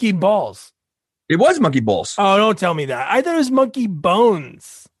saying monkey balls? It was monkey balls. Oh, don't tell me that. I thought it was monkey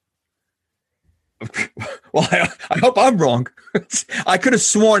bones. Well, I hope I'm wrong. I could have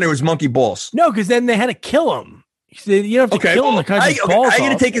sworn it was monkey balls. No, because then they had to kill him. You don't have to kill him to cut his balls off. How are you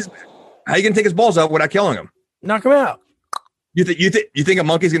going to take his balls out without killing him? Knock him out. You think a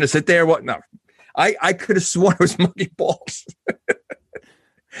monkey's going to sit there? What? No. I could have sworn it was monkey balls.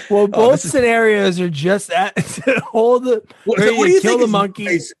 Well, both scenarios are just at hold the. So what do you kill the monkey?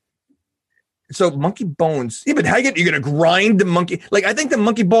 Nice? So monkey bones. Yeah, but how you're going to grind the monkey? Like I think the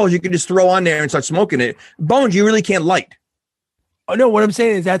monkey balls you can just throw on there and start smoking it. Bones you really can't light. Oh no, what I'm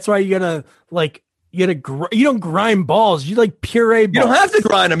saying is that's why you don't grind balls. You like puree balls. You don't have to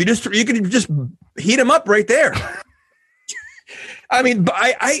grind them. You can just heat them up right there. I mean,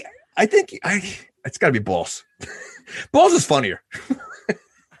 I think it's got to be balls. Balls is funnier.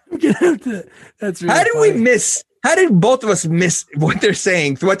 That's really How did both of us miss what they're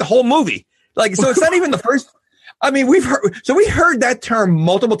saying throughout the whole movie? Like, so it's not even the first. I mean, we heard that term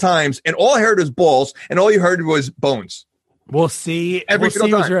multiple times, and all I heard was balls, and all you heard was bones. We'll see. We'll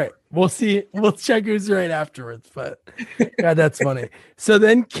see who's right. We'll see. We'll check who's right afterwards. But God, that's funny. So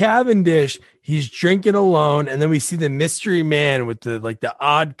then Cavendish, he's drinking alone, and then we see the mystery man with the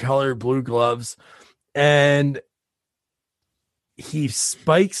odd color blue gloves, and he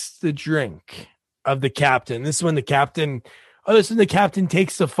spikes the drink of the captain. This is when the captain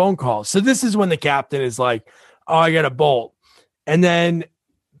takes the phone call. So this is when the captain is like, oh, I got a bolt. And then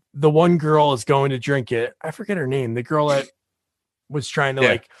the one girl is going to drink it. I forget her name. The girl that was trying to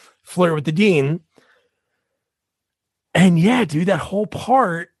like flirt with the dean. And yeah, dude, that whole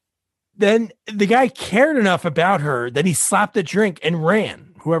part, then the guy cared enough about her that he slapped a drink and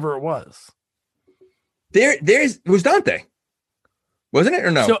ran, whoever it was. It was Dante, wasn't it,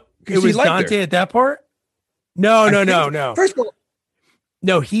 or no? So it was Dante at that part? No. First of all,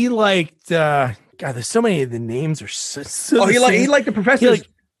 no, he liked. God, there's so many of the names are so. He liked the professor.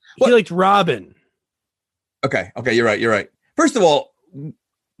 He liked Robin. Okay, you're right. First of all,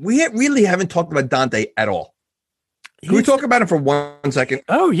 we really haven't talked about Dante at all. Can we talk about him for 1 second?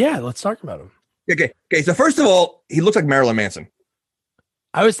 Oh yeah, let's talk about him. Okay. So first of all, he looks like Marilyn Manson.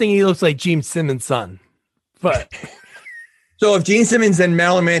 I was thinking he looks like Gene Simmons' son, but so if Gene Simmons and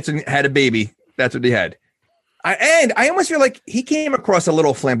Marilyn Manson had a baby, that's what they had. I almost feel like he came across a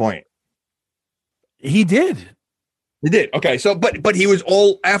little flamboyant. He did. Okay. So, but he was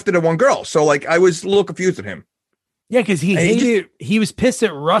all after the one girl. So like, I was a little confused with him. Yeah, because he was pissed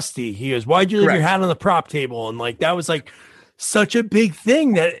at Rusty. He goes, "Why'd you leave your hat on the prop table?" And like that was like such a big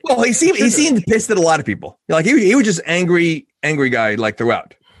thing that. Well, he seemed pissed at a lot of people. Like he was just angry guy like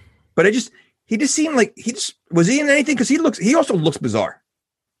throughout. But he just seemed like was he in anything? Because he also looks bizarre.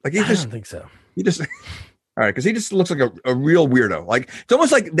 Like I don't think so. He just all right, because he just looks like a real weirdo. Like it's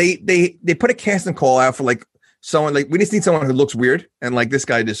almost like they put a casting call out for like someone like we just need someone who looks weird, and like this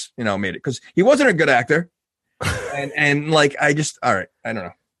guy just made it because he wasn't a good actor. and like I don't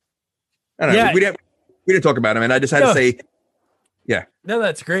know. We didn't talk about him, and I just had to say, yeah. No,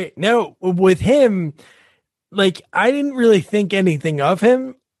 that's great. No, with him, like I didn't really think anything of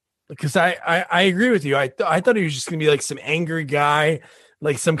him because I agree with you. I thought he was just gonna be like some angry guy,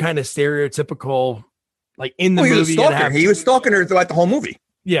 like some kind of stereotypical, like in the movie. He was stalking her throughout the whole movie.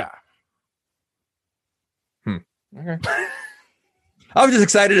 Yeah. Okay. I was just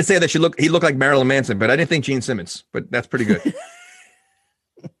excited to say that he looked like Marilyn Manson, but I didn't think Gene Simmons, but that's pretty good.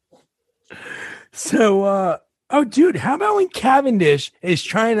 So, dude, how about when Cavendish is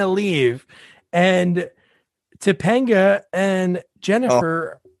trying to leave and Topanga and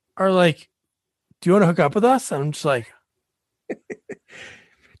Jennifer are like, "Do you want to hook up with us?" And I'm just like,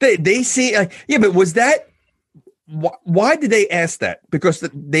 they see, yeah, but was that, why did they ask that? Because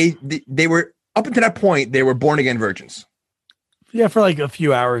they were, up until that point, they were born again virgins. Yeah, for like a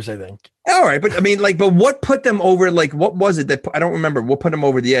few hours, I think. All right, but I mean, like, but what put them over? Like, what was it that I don't remember? What put them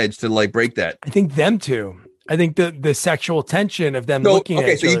over the edge to like break that? I think them two. I think the sexual tension of them looking at each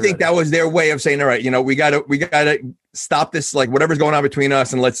other. Okay, so you think that was their way of saying, all right, we gotta stop this, like whatever's going on between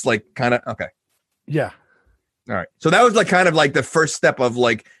us, and let's like kind of yeah. All right, so that was like kind of like the first step of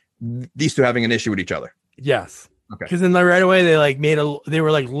like these two having an issue with each other. Yes. Okay. Because then right away they like they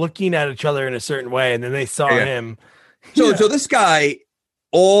were like looking at each other in a certain way, and then they saw him. So this guy,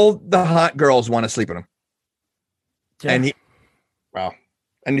 all the hot girls want to sleep with him. Yeah.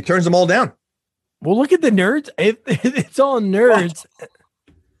 And he turns them all down. Well, look at the nerds. It's all nerds.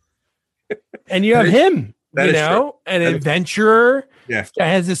 And you have him, an adventurer. Yeah. Guy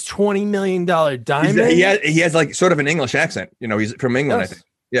has this $20 million diamond. He has like sort of an English accent. He's from England, I think.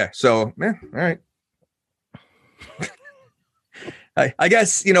 Yeah. So, all right. I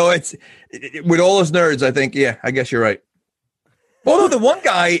guess, it's with all those nerds, I think, yeah, I guess you're right. Although the one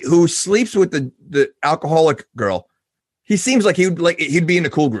guy who sleeps with the alcoholic girl, he seems like he'd be in a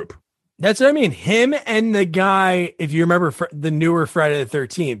cool group. That's what I mean. Him and the guy, if you remember the newer Friday the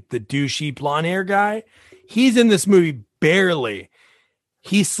 13th, the douchey blonde hair guy, he's in this movie barely.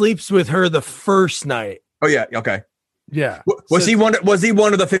 He sleeps with her the first night. Oh yeah. Okay. Yeah. Was he one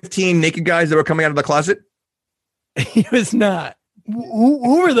of the 15 naked guys that were coming out of the closet? He was not.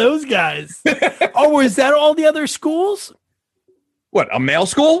 Who were those guys? Oh, was that all the other schools? What, a male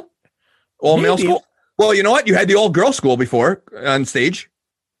school? All male school? Well, you know what? You had the all girl school before on stage.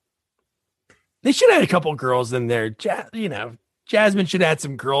 They should have had a couple girls in there. Jasmine should have had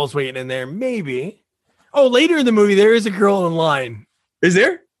some girls waiting in there. Maybe. Oh, later in the movie, there is a girl in line. Is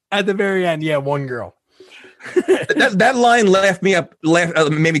there? At the very end, yeah, one girl. that line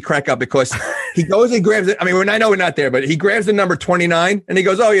made me crack up because he goes and grabs it. I mean, I know we're not there, but he grabs the number 29 and he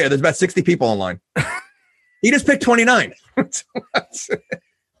goes, "Oh yeah, there's about 60 people in line." He just picked 29. That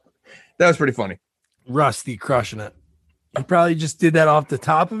was pretty funny. Rusty crushing it. He probably just did that off the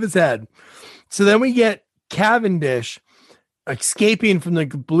top of his head. So then we get Cavendish escaping from the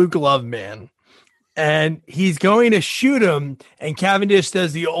Blue Glove Man. And he's going to shoot him. And Cavendish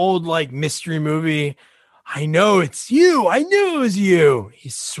does the old like mystery movie. "I know it's you. I knew it was you." He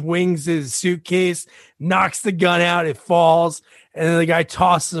swings his suitcase, knocks the gun out. It falls. And then the guy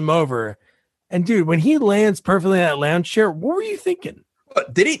tosses him over. And dude, when he lands perfectly in that lounge chair, what were you thinking?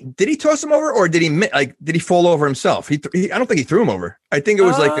 Did he toss him over, or did he fall over himself? I don't think he threw him over. I think it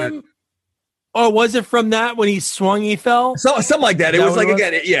was Oh, was it from that when he swung, he fell? Something like that. It was like,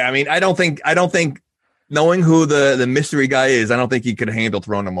 again, yeah. I mean, I don't think knowing who the mystery guy is, I don't think he could handle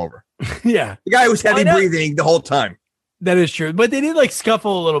throwing him over. Yeah. The guy was heavy breathing the whole time. That is true. But they did like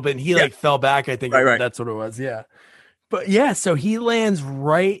scuffle a little bit and he like fell back. I think right. That's what it was. Yeah. But yeah, so he lands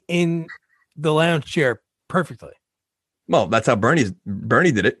right in the lounge chair perfectly. Well, that's how Bernie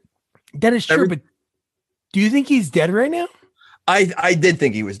did it. That is true. But do you think he's dead right now? I did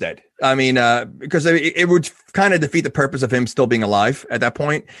think he was dead. I mean, because it would kind of defeat the purpose of him still being alive at that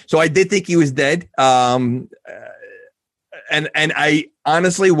point. So I did think he was dead. And I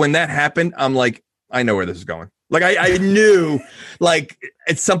honestly, when that happened, I'm like, I know where this is going. Like I knew, like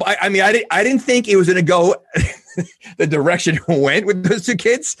at some. I mean, I didn't think it was going to go the direction it went with those two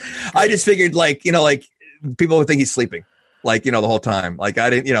kids. I just figured, like, you know, like people would think he's sleeping, like, you know, the whole time. Like I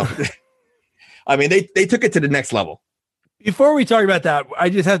didn't, you know. I mean, they took it to the next level. Before we talk about that, I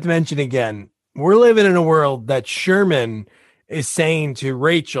just have to mention again, we're living in a world that Sherman is saying to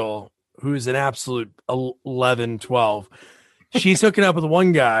Rachel, who's an absolute 11, 12, she's hooking up with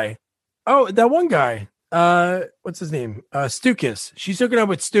one guy. Oh, that one guy. What's his name? Stukas. She's hooking up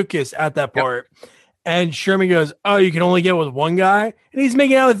with Stukas at that part. Yep. And Sherman goes, oh, you can only get with one guy? And he's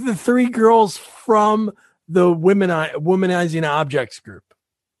making out with the three girls from the Womanizing Objects group.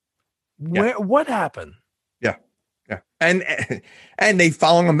 Yeah. What happened? Yeah, and they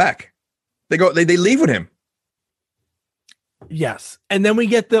follow him back. They leave with him. Yes, and then we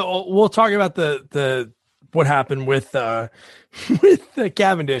get we'll talk about the what happened with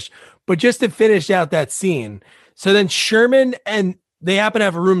Cavendish, but just to finish out that scene. So then Sherman and they happen to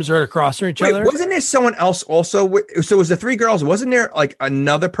have rooms right across from each other. Wasn't there someone else also? So it was the three girls. Wasn't there like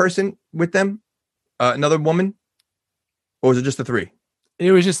another person with them, another woman, or was it just the three?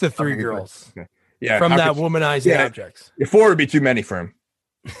 It was just the three girls. Okay. Yeah, from that Womanizing Objects. Four would be too many for him.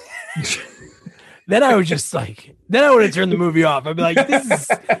 Then I was just like, then I would have turned the movie off. I'd be like, this is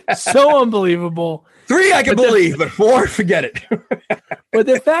so unbelievable. Three I can believe, but four, forget it. But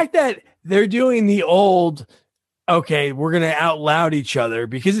the fact that they're doing the old, okay, we're going to out loud each other,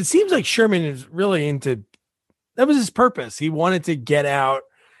 because it seems like Sherman is really into, that was his purpose. He wanted to get out.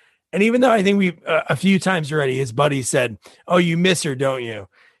 And even though I think we a few times already, his buddy said, oh, you miss her, don't you?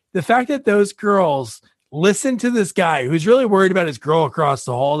 The fact that those girls listen to this guy who's really worried about his girl across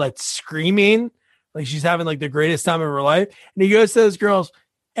the hall that's screaming like she's having like the greatest time of her life. And he goes to those girls,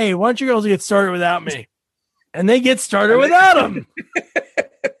 hey, why don't you girls get started without me? And they get started without him.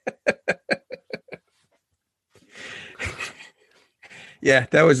 Yeah,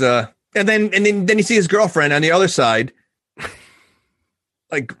 that was and then you see his girlfriend on the other side.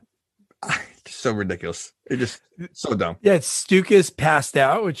 Like, so ridiculous. It just so dumb. Yeah, Stukas passed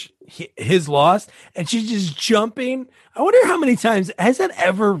out, which his loss, and she's just jumping. I wonder how many times has that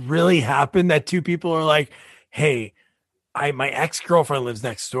ever really happened that two people are like, hey, my ex-girlfriend lives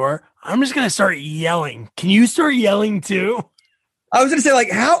next door. I'm just gonna start yelling. Can you start yelling too? I was gonna say,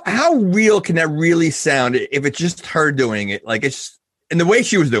 like, how real can that really sound if it's just her doing it? Like, it's and the way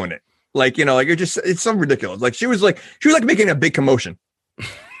she was doing it. Like, you know, like it's so ridiculous. Like she was like making a big commotion.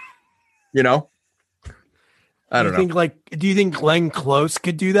 You know? I don't know. Do you think Glenn Close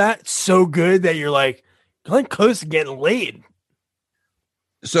could do that so good that you're like, Glenn Close is getting laid?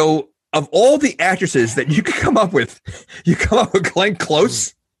 So of all the actresses that you could come up with, you come up with Glenn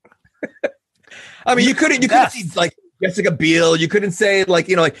Close. I mean, you couldn't see like Jessica Biel. You couldn't say like,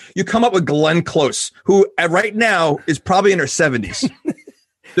 you know, like you come up with Glenn Close, who right now is probably in her 70s.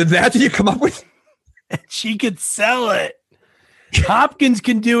 That's what you come up with? And she could sell it. Hopkins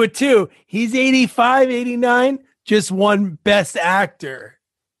can do it too. He's 85, 89, just won Best Actor.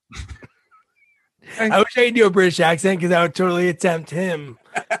 I wish I could do a British accent because I would totally attempt him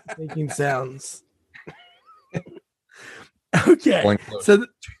making sounds. Okay. So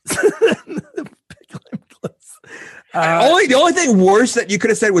the only thing worse that you could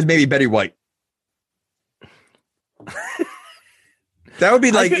have said was maybe Betty White. That would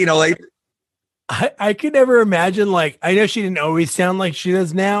be like, you know, like I could never imagine, like, I know she didn't always sound like she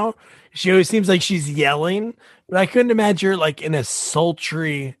does now. She always seems like she's yelling, but I couldn't imagine her like in a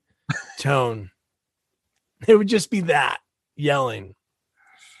sultry tone. It would just be that yelling.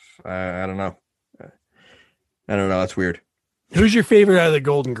 I don't know. I don't know. That's weird. Who's your favorite out of the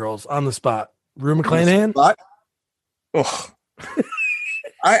Golden Girls on the spot? Rue McClanahan? Oh,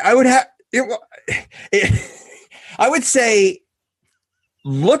 I would have it. I would say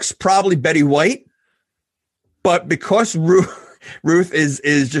looks probably Betty White, but because Ruth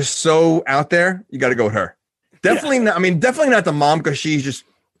is just so out there, you got to go with her. Definitely not. I mean, definitely not the mom because she's just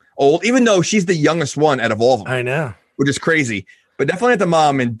old. Even though she's the youngest one out of all of them, I know, which is crazy. but definitely not the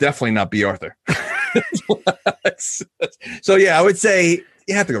mom, and definitely not B. Arthur. So yeah, I would say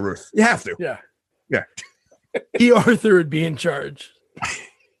you have to go Ruth. You have to. Yeah. Yeah. B. Arthur would be in charge.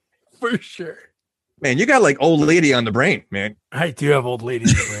 For sure. Man, you got like old lady on the brain, man. I do have old lady in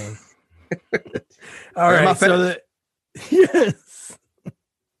the brain. All right. So yes.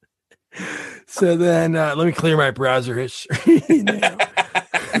 So then let me clear my browser history now.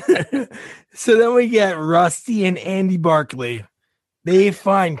 So then we get Rusty and Andy Barkley. They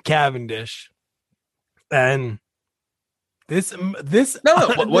find Cavendish. And this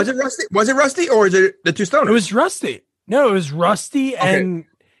no, was it Rusty? Was it Rusty or is it the two stoners? It was Rusty. No, it was Rusty and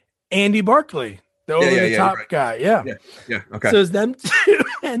Andy Barkley, the over the top guy. Yeah. Okay. So it's them two,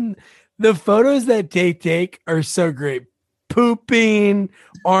 and the photos that they take are so great. Pooping,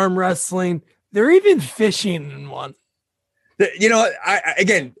 arm wrestling. They're even fishing in one. You know,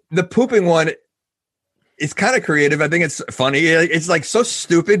 again, the pooping one is kind of creative. I think it's funny. It's like so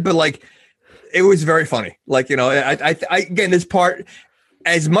stupid, but like it was very funny. Like, you know, I again, this part,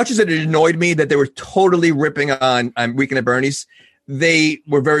 as much as it annoyed me that they were totally ripping on Weekend at Bernie's, they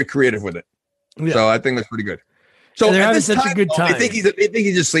were very creative with it. Yeah. So I think that's pretty good. So they're having such a good time. They think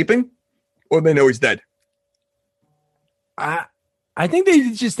he's just sleeping, or they know he's dead. I think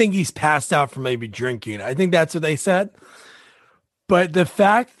they just think he's passed out from maybe drinking. I think that's what they said. But the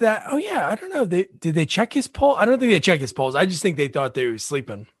fact that, I don't know. Did they check his pulse? I don't think they checked his pulse. I just think they thought they were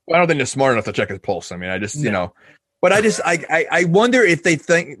sleeping. Well, I don't think they're smart enough to check his pulse. I mean, you know, but I wonder if they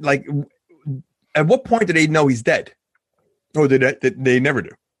think, like, at what point do they know he's dead? Or did they never do?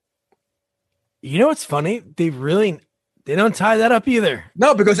 You know what's funny? They don't tie that up either.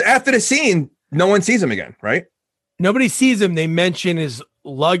 No, because after the scene, no one sees him again, right? Nobody sees him. They mention his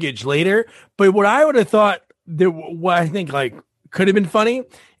luggage later. But what I would have thought, what I think like could have been funny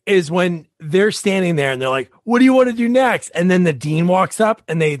is when they're standing there and they're like, what do you want to do next? And then the dean walks up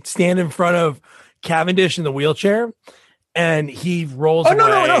and they stand in front of Cavendish in the wheelchair and he rolls away.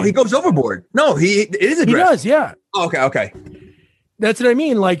 No. He goes overboard. No, it is a dress. He does, yeah. Oh, okay. That's what I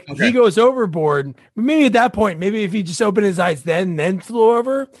mean. Like he goes overboard. Maybe at that point, maybe if he just opened his eyes then flew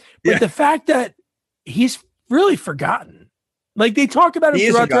over. But the fact that he's really forgotten. Like they talk about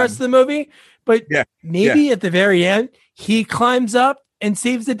him throughout the rest of the movie, but maybe at the very end, he climbs up and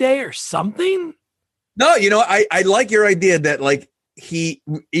saves the day or something. No, you know, I like your idea that like he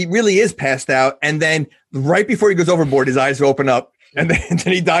really is passed out. And then right before he goes overboard, his eyes open up and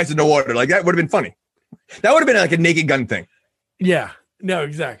then he dies in the water. Like that would have been funny. That would have been like a Naked Gun thing. Yeah, no,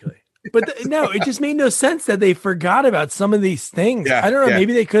 exactly. But it just made no sense that they forgot about some of these things. Yeah, I don't know.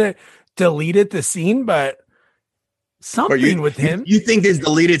 Maybe they could have deleted the scene, but something with him. You think there's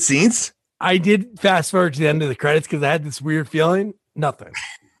deleted scenes? I did fast forward to the end of the credits because I had this weird feeling. Nothing.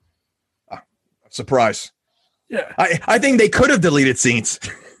 Surprise. Yeah. I think they could have deleted scenes.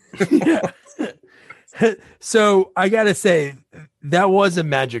 Yeah. So I got to say, that was a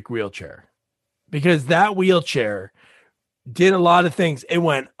magic wheelchair because that wheelchair did a lot of things. It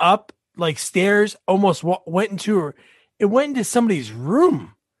went up like stairs, almost went into somebody's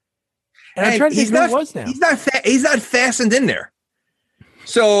room. And I tried to think who it was now. He's not fastened in there.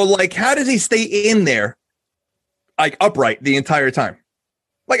 So, like, how does he stay in there, like, upright the entire time?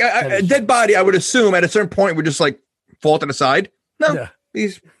 Like, a dead body, I would assume, at a certain point, would just, like, fall to the side. No,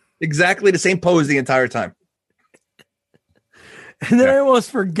 he's exactly the same pose the entire time. And then I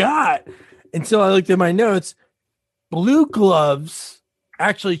almost forgot until I looked at my notes. Blue Gloves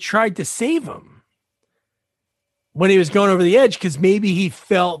actually tried to save him when he was going over the edge because maybe he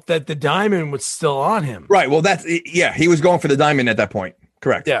felt that the diamond was still on him. Right. Well, he was going for the diamond at that point.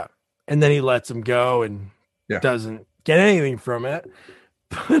 Correct. Yeah. And then he lets him go and doesn't get anything from it.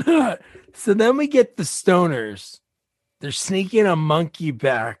 But, so then we get the stoners. They're sneaking a monkey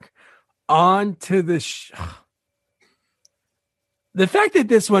back onto the the fact that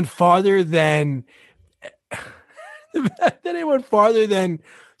this went farther than the fact that it went farther than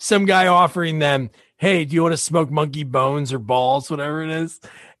some guy offering them, hey, do you want to smoke monkey bones or balls, whatever it is?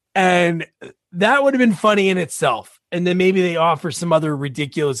 And that would have been funny in itself. And then maybe they offer some other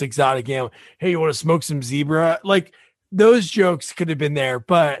ridiculous exotic animal. Hey, you want to smoke some zebra? Like those jokes could have been there.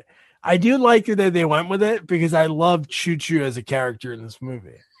 But I do like that they went with it because I love Choo Choo as a character in this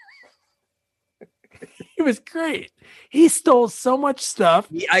movie. He was great. He stole so much stuff.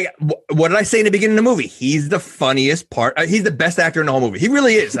 What did I say in the beginning of the movie? He's the funniest part. He's the best actor in the whole movie. He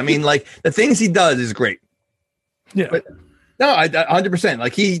really is. I mean, like the things he does is great. Yeah. But no, 100%.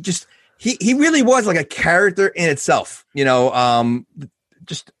 Like he really was like a character in itself. You know,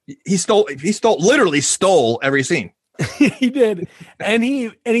 he literally stole every scene. He did. And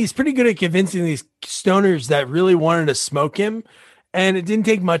he's pretty good at convincing these stoners that really wanted to smoke him And it didn't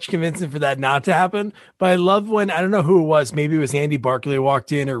take much convincing for that not to happen. But I love when, I don't know who it was, maybe it was Andy Barkley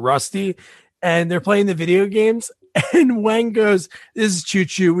walked in or Rusty, and they're playing the video games. And Wang goes, "This is Choo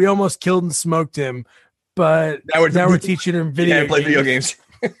Choo. We almost killed and smoked him, but now we're teaching him video games."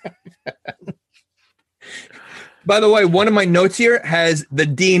 By the way, one of my notes here has the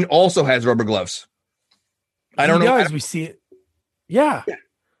dean also has rubber gloves. I don't know. We see it. Yeah.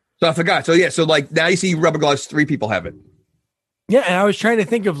 So I forgot. So so like now you see rubber gloves. 3 people have it. Yeah, and I was trying to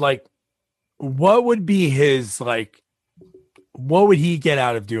think of like, what would be his like, what would he get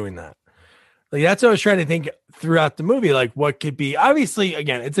out of doing that? Like that's what I was trying to think throughout the movie. Like, what could be? Obviously,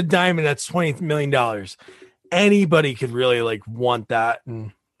 again, it's a diamond that's $20 million. Anybody could really like want that,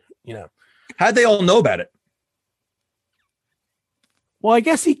 and How'd they all know about it? Well, I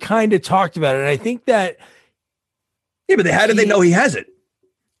guess he kind of talked about it, and I think that. Yeah, but how did they know he has it?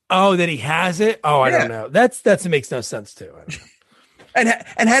 Oh, that he has it? Oh, I don't know. That's it makes no sense too. I don't know.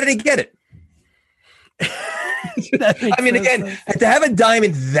 And how did he get it? I mean, again, sense. To have a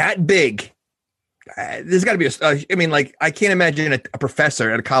diamond that big, there's got to be I can't imagine a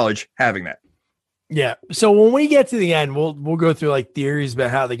professor at a college having that. Yeah. So when we get to the end, we'll go through like theories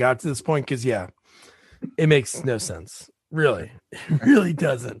about how they got to this point because it makes no sense. Really, it really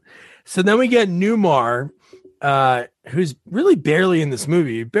doesn't. So then we get Newmar, who's really barely in this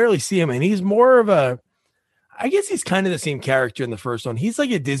movie. You barely see him, and he's more of I guess he's kind of the same character in the first one. He's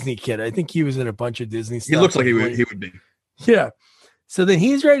like a Disney kid. I think he was in a bunch of Disney stuff. He looks like he would be. Yeah. So then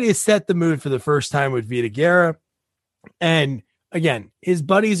he's ready to set the mood for the first time with Vita Guerra. And again, his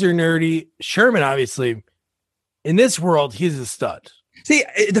buddies are nerdy. Sherman, obviously, in this world, he's a stud. See,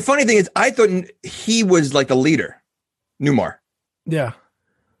 the funny thing is, I thought he was like the leader, Newmar. Yeah.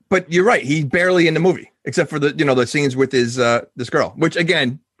 But you're right. He's barely in the movie, except for the scenes with his this girl, which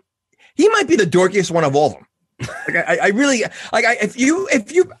again, he might be the dorkiest one of all of them. Like I really like if you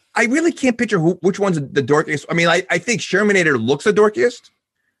I really can't picture which one's the dorkiest. I mean, I think Shermanator looks the dorkiest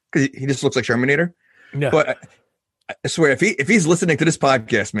because he just looks like Shermanator. Yeah. But I swear, if he's listening to this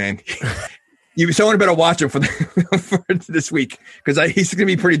podcast, man, someone better watch him for this week because he's going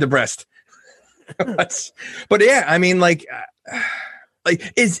to be pretty depressed. But yeah, I mean, like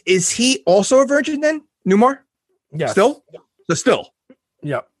is he also a virgin then, Newmar? Yeah. Still.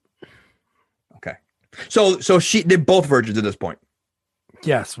 Yep. So they're both virgins at this point.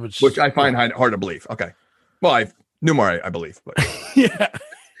 Yes, which I find hard to believe. Okay, well, Newmar, I believe, but yeah.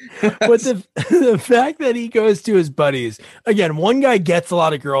 But the fact that he goes to his buddies again, one guy gets a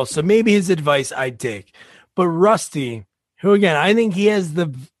lot of girls, so maybe his advice I'd take. But Rusty, who again, I think he's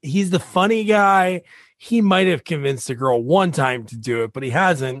the funny guy. He might have convinced a girl one time to do it, but he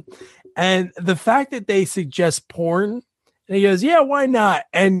hasn't. And the fact that they suggest porn, and he goes, "Yeah, why not?"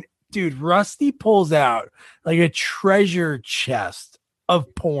 And dude, Rusty pulls out like a treasure chest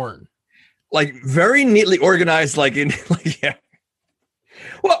of porn, like very neatly organized. Well,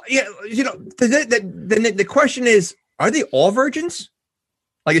 yeah, the question is, are they all virgins?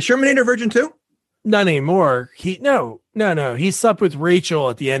 Like is Shermanator virgin too? Not anymore. No. He slept with Rachel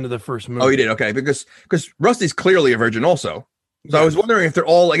at the end of the first movie. Oh, he did. Okay, because Rusty's clearly a virgin also. So I was wondering if they're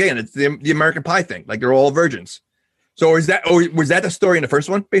all it's the American Pie thing, like they're all virgins. So was that the story in the first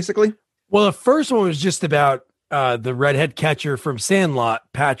one, basically? Well, the first one was just about the redhead catcher from Sandlot,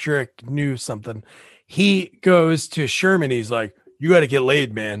 Patrick knew something. He goes to Sherman. He's like, "You got to get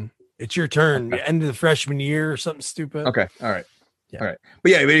laid, man. It's your turn. Okay. End of the freshman year or something stupid." Okay. All right. Yeah. All right.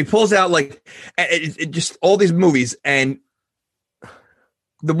 But yeah, but he pulls out like it just all these movies, and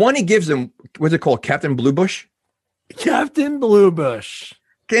the one he gives him, what's it called? Captain Bluebush? Captain Bluebush.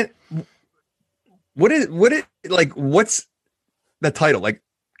 What's the title? Like,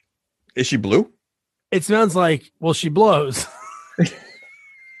 is she blue? It sounds like, well, she blows. But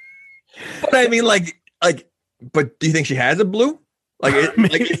I mean, but do you think she has a blue? I'm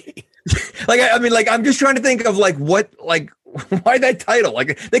just trying to think of why that title?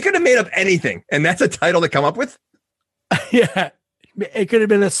 Like, they could have made up anything, and that's a title to come up with. Yeah, it could have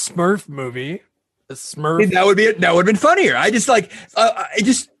been a Smurf movie. A Smurf. That would have been funnier. I just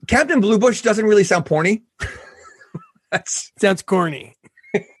Captain Bluebush doesn't really sound porny. Sounds corny.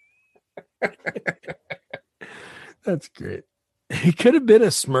 That's great. It could have been a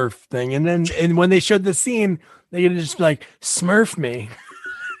Smurf thing, and when they showed the scene, they could have just be like, "Smurf me."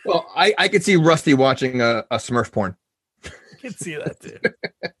 Well, I could see Rusty watching a Smurf porn. I could see that too.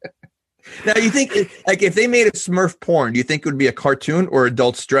 Now, you think if they made a Smurf porn, do you think it would be a cartoon or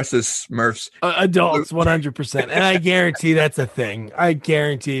adults dressed as Smurfs? Adults, 100%, and I guarantee that's a thing. I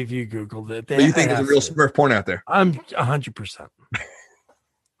guarantee if you Googled it, do you think there's a real Smurf porn out there? I'm 100%.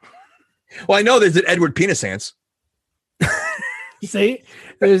 Well, I know there's an Edward Penis Hands. See,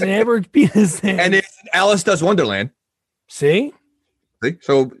 there's an average penis there. And it's Alice Does Wonderland. See?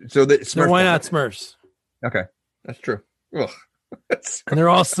 So that So why not Smurfs? Okay, that's true. Ugh. And they're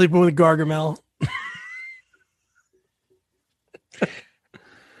all sleeping with Gargamel.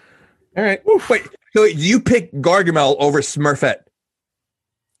 All right. Wait. So you pick Gargamel over Smurfette?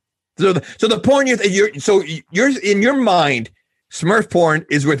 So the porn you're in your mind, Smurf porn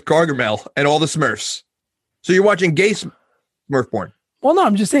is with Gargamel and all the Smurfs. So you're watching gay Smurf porn. Well, no,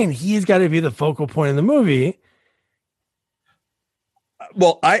 I'm just saying he's got to be the focal point in the movie.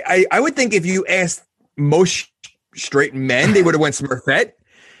 Well, I would think if you asked most straight men, they would have went Smurfette,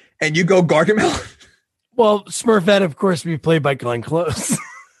 and you go Gargamel. Well, Smurfette, of course, would be played by Glenn Close.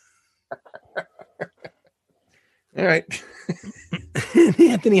 All right.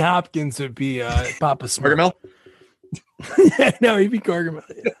 Anthony Hopkins would be Papa Smurf. Gargamel? No, he'd be Gargamel.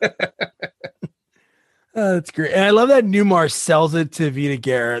 Yeah. That's great. And I love that Newmar sells it to Vita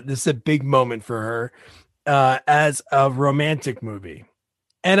Guerra. This is a big moment for her as a romantic movie.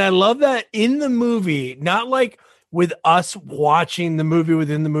 And I love that in the movie, not like with us watching the movie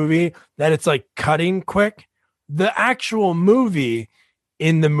within the movie, that it's like cutting quick. The actual movie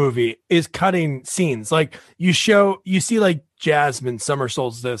in the movie is cutting scenes. Like you see like Jasmine Summer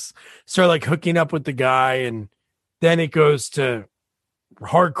Solstice start like hooking up with the guy, and then it goes to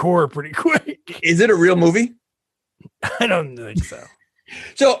hardcore pretty quick. Is it a real movie? I don't think so.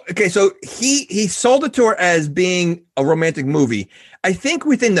 So he sold it to her as being a romantic movie. I think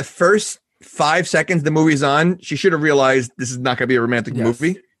within the first 5 seconds the movie's on, she should have realized this is not going to be a romantic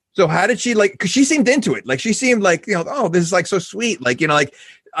movie. So how did she because she seemed into it. Like she seemed like, oh, this is like so sweet. Like,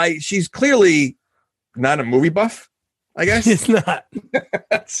 she's clearly not a movie buff, I guess. It's not.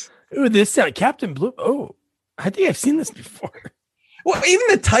 Ooh, this Captain Blue. Oh, I think I've seen this before. Well, even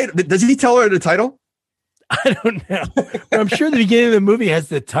the title, does he tell her the title? I don't know. But I'm sure the beginning of the movie has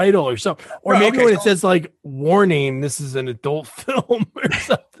the title or something. Or maybe when it says like warning, this is an adult film or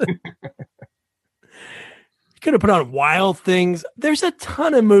something. Could have put on Wild Things. There's a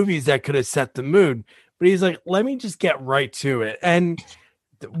ton of movies that could have set the mood, but he's like, let me just get right to it. And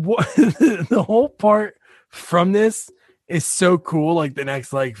the whole part from this is so cool, like the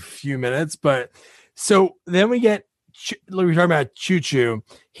next like few minutes. But so then we get, we're talking about Choo Choo.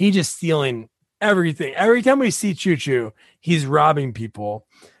 He just stealing everything. Every time we see Choo Choo, he's robbing people.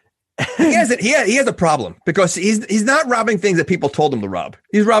 He has a problem because he's not robbing things that people told him to rob.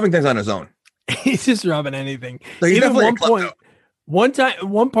 He's robbing things on his own. He's just robbing anything. So even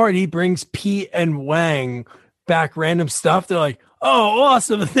one part he brings Pete and Wang back random stuff. They're like, oh,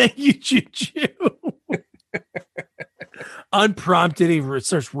 awesome. Thank you, Choo Choo. Unprompted, he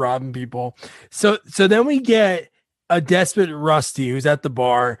starts robbing people. So then we get a desperate Rusty who's at the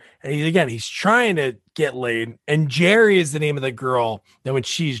bar, and he's trying to get laid. And Jerry is the name of the girl that when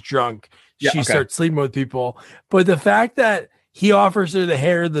she's drunk, she starts sleeping with people. But the fact that he offers her the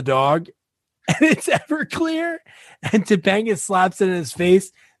hair of the dog, and it's Everclear, and Topanga slaps it in his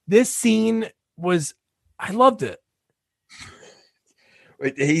face. This scene I loved it.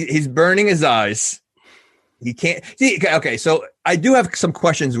 He's burning his eyes. He can't see. Okay, so I do have some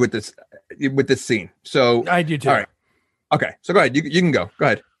questions with this scene. So I do too. All right. Okay, so go ahead. You can go. Go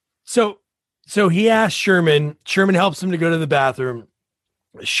ahead. So he asks Sherman. Sherman helps him to go to the bathroom.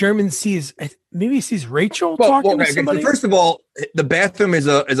 Sherman sees Rachel talking to somebody. First of all, the bathroom is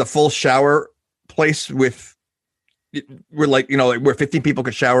a full shower place where 15 people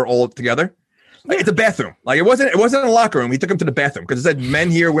could shower all together. Like, it's a bathroom. Like it wasn't a locker room. He took him to the bathroom because it said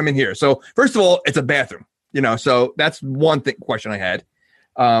men here, women here. So first of all, it's a bathroom. So that's one question I had.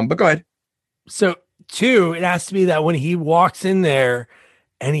 But go ahead. So two, it has to be that when he walks in there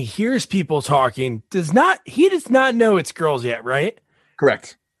and he hears people talking, he does not know it's girls yet, right?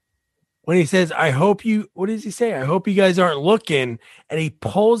 Correct. When he says, what does he say? I hope you guys aren't looking. And he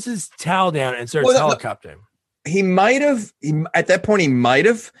pulls his towel down and starts helicoptering. He might have, at that point,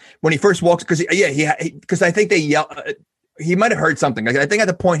 when he first walks, because I think they yell, he might have heard something. I think at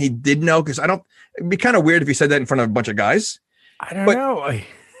the point he did know, because it'd be kind of weird if he said that in front of a bunch of guys. I don't know.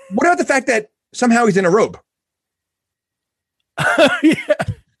 What about the fact that somehow he's in a robe? Yeah.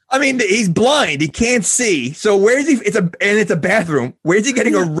 I mean, he's blind. He can't see. So where's he? It's a bathroom. Where's he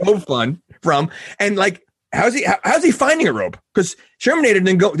getting a robe from? And like, how's he finding a robe? Because Shermanator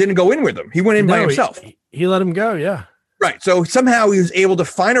didn't go in with him. He went in by himself. He let him go. Yeah. Right. So somehow he was able to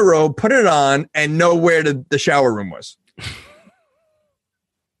find a robe, put it on, and know where the shower room was.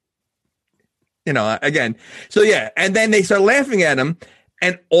 Again. So yeah. And then they start laughing at him.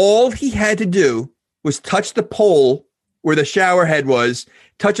 And all he had to do was touch the pole where the shower head was,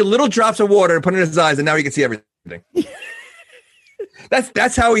 touch a little drops of water and put it in his eyes, and now he can see everything.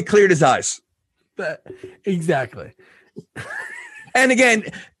 That's how he cleared his eyes. Exactly. And again,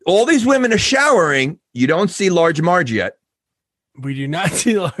 all these women are showering. You don't see Large Marge yet. We do not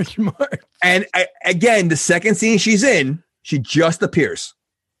see Large Marge. And again, the second scene she's in, she just appears.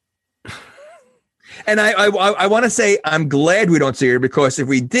 And I want to say I'm glad we don't see her, because if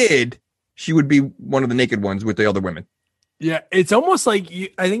we did, she would be one of the naked ones with the other women. Yeah, it's almost like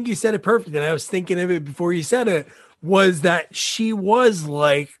I think you said it perfect, and I was thinking of it before you said it, was that she was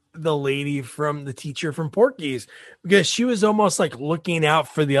like the lady from the teacher from Porky's, because she was almost like looking out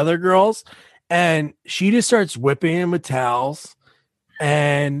for the other girls, and she just starts whipping him with towels,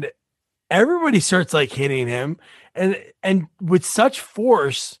 and everybody starts like hitting him, and with such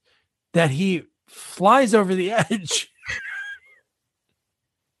force that he flies over the edge.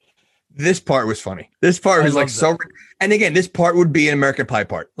 This part was funny. This part was like so. And again, this part would be an American Pie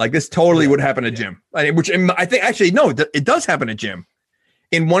part. Like this totally would happen to Jim. Which I think actually no, it does happen to Jim.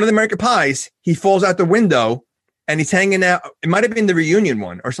 In one of the American Pies, he falls out the window and he's hanging out. It might have been the reunion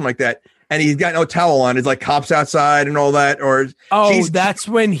one or something like that. And he's got no towel on. It's like cops outside and all that. Or that's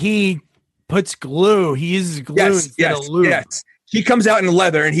when he puts glue. He uses glue instead of lube. Yes. He comes out in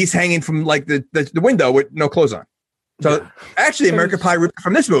leather and he's hanging from like the window with no clothes on. So actually, American Pie ripped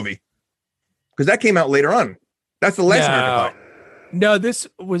from this movie, because that came out later on. That's the last American Pie. No, this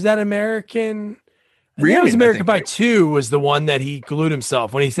was that American. It was American Pie 2 was the one that he glued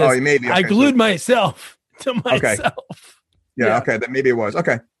himself when he says, I glued myself to myself. Okay. Yeah, okay. That maybe it was.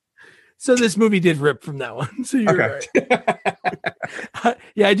 Okay. So this movie did rip from that one. So you're right.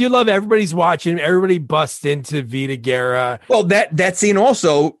 Yeah, I do love everybody's watching. Everybody busts into Vita Guerra. Well, that scene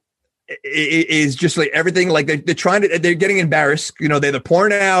also is just like everything. Like they're getting embarrassed. You know, they're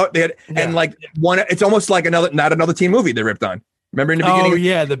pouring out. And like it's almost like not another teen movie they ripped on. Remember in the beginning? Oh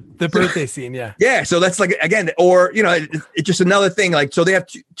yeah, the birthday scene. Yeah. Yeah. So that's like again, or you know, it's just another thing. Like so, they have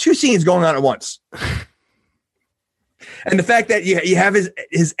two scenes going on at once. And the fact that you have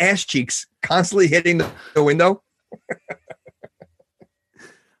his ass cheeks constantly hitting the window.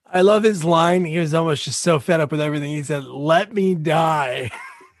 I love his line. He was almost just so fed up with everything. He said, "Let me die."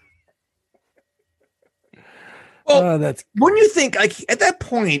 Well, wouldn't you think like at that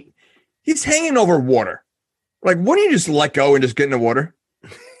point he's hanging over water? Like, wouldn't you just let go and just get in the water?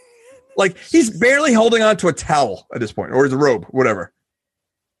 Like he's barely holding on to a towel at this point, or his robe, whatever.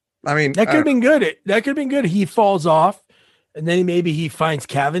 I mean, that could have been good. That could have been good. He falls off, and then maybe he finds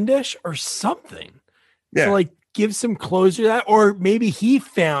Cavendish or something. Yeah, to like give some closure to that, or maybe he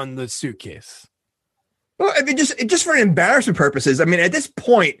found the suitcase. Well, I mean, just for embarrassment purposes. I mean, at this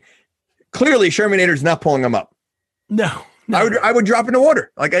point, clearly Shermanator's not pulling him up. No. I would drop in the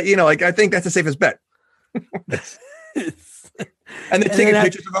water. Like I think that's the safest bet. And they're taking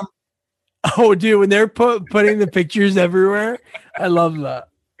pictures of him. Oh, dude, when they're putting the pictures everywhere, I love that.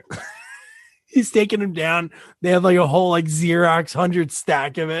 He's taking them down. They have like a whole like Xerox 100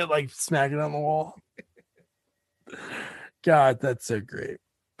 stack of it, like smacking on the wall. God, that's so great.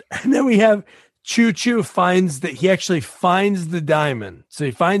 And then we have Choo Choo he actually finds the diamond. So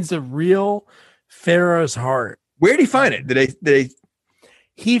he finds the real Pharaoh's heart. Where did he find it? Did they?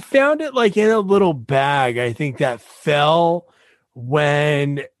 He found it like in a little bag. I think that fell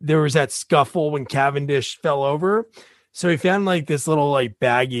when there was that scuffle when Cavendish fell over. So he found like this little like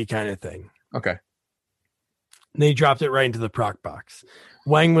baggy kind of thing. Okay. And they dropped it right into the proc box.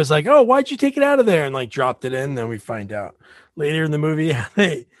 Wang was like, "Oh, why'd you take it out of there?" And like dropped it in. Then we find out later in the movie how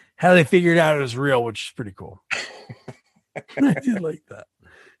they figured out it was real, which is pretty cool. I did like that.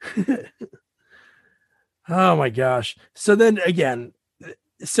 Oh my gosh. So then again,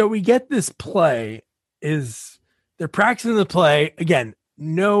 so we get this play they're practicing the play again.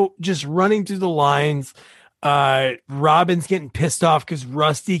 No, just running through the lines. Robin's getting pissed off because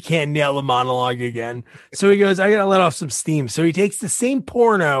Rusty can't nail the monologue again. So he goes, I gotta let off some steam. So he takes the same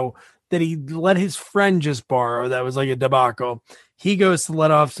porno that he let his friend just borrow. That was like a debacle. He goes to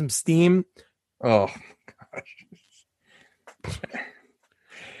let off some steam. Oh gosh.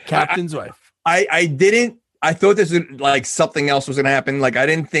 Captain's wife. I thought this was like something else was going to happen. Like, I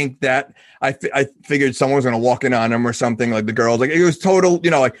didn't think that I figured someone was going to walk in on him or something, like the girls, like it was total,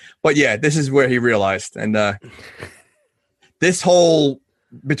 you know, like, but yeah, this is where he realized. And, this whole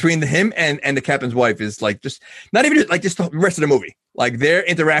between him and the captain's wife is like, just not even like just the rest of the movie. Like their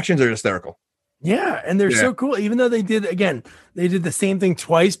interactions are hysterical. Yeah. And they're so cool. Even though they did the same thing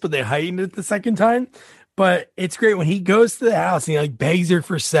twice, but they heightened it the second time. But it's great when he goes to the house and he like begs her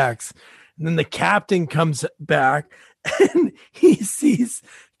for sex. And then the captain comes back and he sees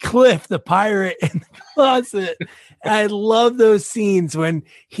Cliff, the pirate, in the closet. I love those scenes when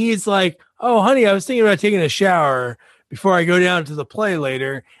he's like, "Oh, honey, I was thinking about taking a shower, before I go down to the play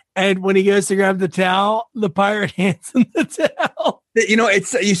later. And when he goes to grab the towel, the pirate hands him the towel. You know,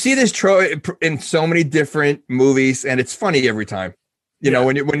 it's you see this trope in so many different movies, and it's funny every time. You know,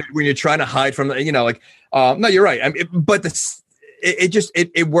 when you're trying to hide from the, you know, like, no, you're right. I mean, but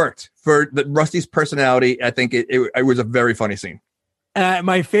it worked for Rusty's personality. I think it was a very funny scene.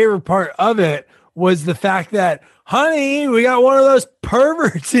 My favorite part of it was the fact that, honey, we got one of those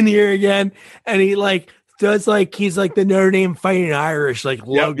perverts in here again, and he like does like he's like the Notre Dame Fighting Irish like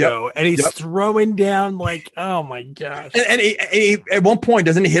logo, and he's throwing down like, oh my gosh! And he at one point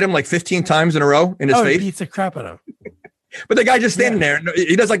doesn't he hit him like 15 times in a row in his face? He beats the crap out of him. But the guy just standing there, and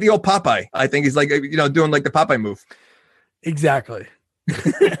he does like the old Popeye. I think he's like, you know, doing like the Popeye move. Exactly.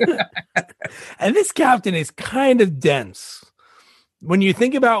 And this captain is kind of dense when you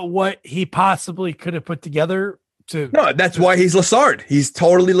think about what he possibly could have put together. No, that's why he's Lassard. He's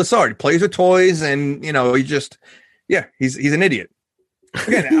totally Lassard. He plays with toys, and you know, he's an idiot.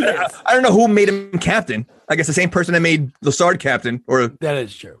 Again, I don't know who made him captain. I guess the same person that made Lassard captain, or that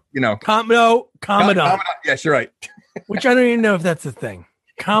is true. You know, Commandant. Yes, you're right. Which I don't even know if that's a thing.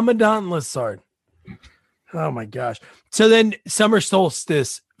 Commandant Lassard. Oh my gosh. So then Summer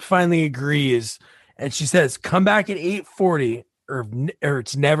Solstice finally agrees, and she says, "Come back at 8:40, or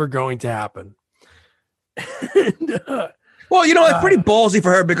it's never going to happen." Well, you know, it's pretty ballsy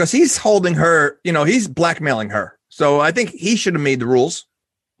for her because he's holding her, you know, he's blackmailing her. So I think he should have made the rules.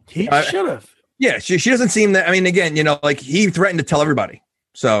 He should have. Yeah, she doesn't seem that. I mean, again, you know, like he threatened to tell everybody.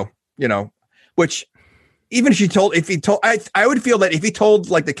 So, you know, which even if he told, I would feel that if he told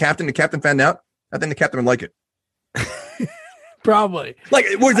like the captain found out, I think the captain would like it. Probably. Like,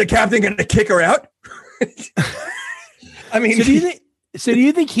 was the captain going to kick her out? I mean, so do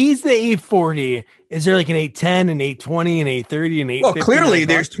you think he's the 840? Is there like an 810, an 820, an 830, an 850? Well, clearly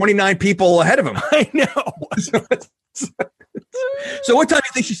there's 29 people ahead of him. I know. So what time do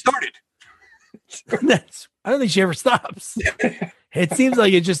you think she started? I don't think she ever stops. It seems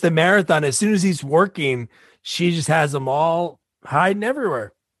like it's just a marathon. As soon as he's working, she just has them all hiding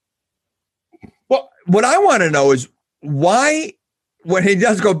everywhere. Well, what I want to know is why, when he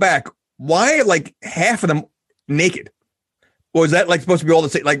does go back, why like half of them naked? Was that like supposed to be all the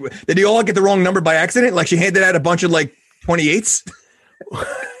same? Like, did they all get the wrong number by accident? Like she handed out a bunch of like 28s.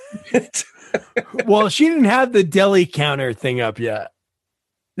 Well, she didn't have the deli counter thing up yet.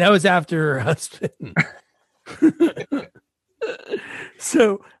 That was after her husband.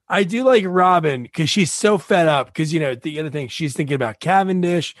 So I do like Robin because she's so fed up because, you know, the other thing, she's thinking about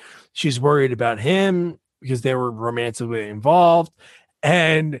Cavendish. She's worried about him because they were romantically involved.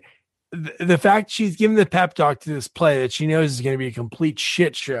 And the fact she's giving the pep talk to this play that she knows is going to be a complete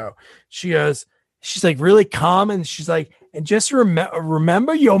shit show. She's like really calm, and she's like, and just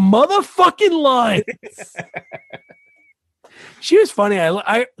remember your motherfucking lines. She was funny.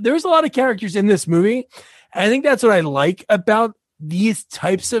 There was a lot of characters in this movie. I think that's what I like about these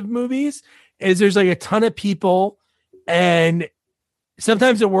types of movies is there's like a ton of people, and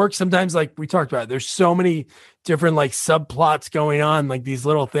sometimes it works. Sometimes, like we talked about, there's so many different like subplots going on, like these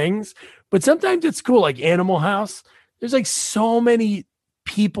little things, but sometimes it's cool. Like Animal House, there's like so many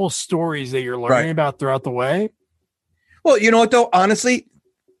people stories that you're learning about throughout the way. Well, you know what though? Honestly,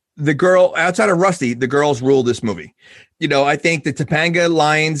 the girl outside of Rusty, the girls ruled this movie. You know, I think the Topanga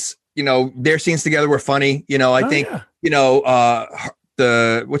Lions, you know, their scenes together were funny. You know, I think, you know,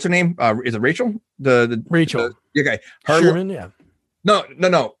 what's her name? Is it Rachel? The Rachel. Okay. Sherman, yeah. No,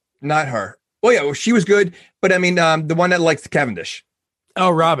 not her. Well, yeah, she was good, but I mean, the one that likes Cavendish. Oh,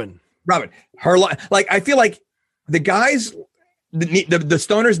 Robin. Her like, I feel like the guys, the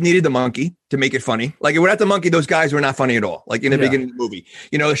stoners needed the monkey to make it funny. Like without the monkey, those guys were not funny at all. Like in the beginning of the movie,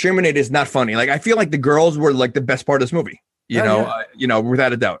 you know, the Shermanade is not funny. Like I feel like the girls were like the best part of this movie. You know,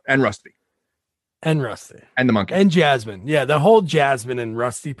 without a doubt, and Rusty, and the monkey, and Jasmine. Yeah, the whole Jasmine and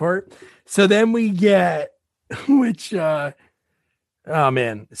Rusty part. So then we get, which. Oh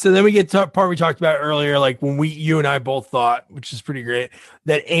man. So then we get to part we talked about earlier, like when you and I both thought, which is pretty great,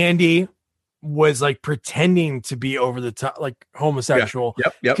 that Andy was like pretending to be over the top, like homosexual.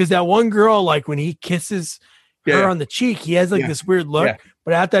 Yep. Because that one girl, like when he kisses her on the cheek, he has like this weird look. Yeah.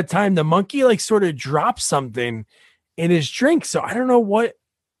 But at that time, the monkey like sort of dropped something in his drink. So I don't know what.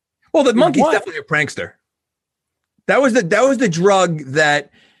 Well, the monkey's definitely a prankster. That was the drug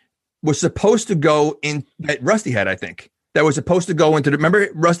that was supposed to go in that Rusty had, I think. That was supposed to go into remember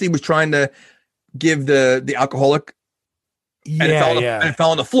Rusty was trying to give the alcoholic and it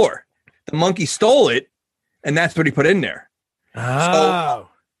fell on the floor. The monkey stole it, and that's what he put in there. Oh. So,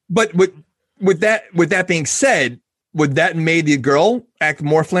 but with that being said, would that made the girl act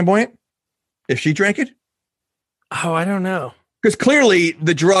more flamboyant if she drank it? Oh, I don't know. Because clearly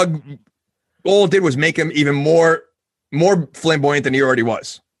the drug, all it did was make him even more flamboyant than he already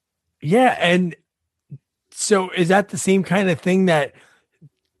was. Yeah, and so is that the same kind of thing that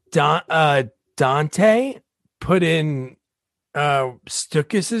Dante put in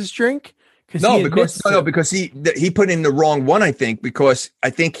Stuckis's drink? Because he put in the wrong one. I think because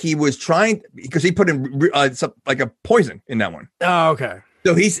he was trying because he put in like a poison in that one. Oh, okay.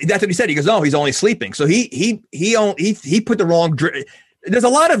 So that's what he said. He goes, no, he's only sleeping. So he put the wrong drink. There's a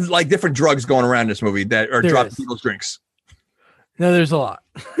lot of like different drugs going around in this movie that are dropping people's drinks. No, there's a lot.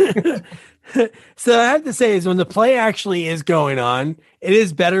 So I have to say is when the play actually is going on, it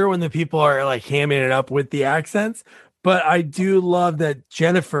is better when the people are like hamming it up with the accents. But I do love that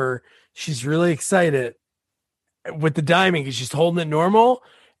Jennifer, she's really excited with the diamond because she's holding it normal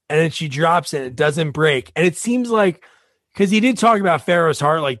and then she drops it. It doesn't break. And it seems like, because he did talk about Pharaoh's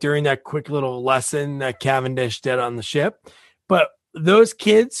heart, like during that quick little lesson that Cavendish did on the ship. But those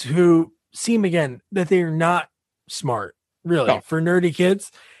kids who seem again that they're not smart, really, for nerdy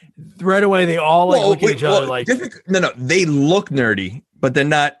kids, right away they all look at each other like no, they look nerdy, but they're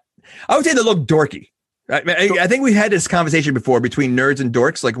not. I would say they look dorky. I think we had this conversation before between nerds and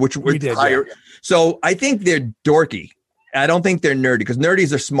dorks, like which higher. Yeah. So I think they're dorky. I don't think they're nerdy because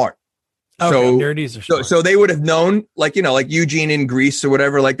nerdies are smart. Okay, so nerdies are smart. So they would have known, like Eugene in Greece or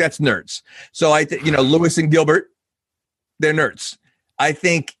whatever. Like that's nerds. So Lewis and Gilbert, they're nerds. I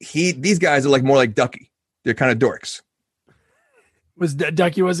think these guys are like more like Ducky. They're kind of dorks. Was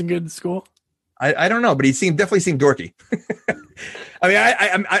Ducky wasn't good in school? I don't know, but he definitely seemed dorky. I mean,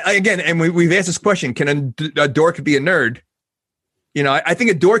 I again, and we've asked this question: can a dork be a nerd? I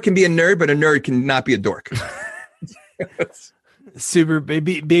think a dork can be a nerd, but a nerd cannot be a dork. Super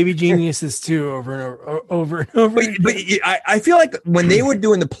baby geniuses too, over and over. But I feel like when they were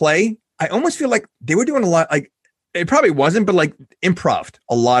doing the play, I almost feel like they were doing a lot. Like it probably wasn't, but like improv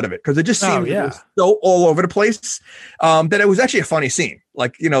a lot of it because it just seemed it was so all over the place that it was actually a funny scene.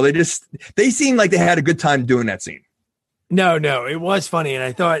 Like they seemed like they had a good time doing that scene. No, it was funny, and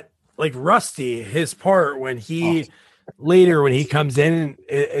I thought like Rusty, his part when he later when he comes in,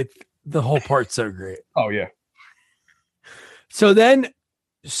 the whole part's so great. Oh yeah. So then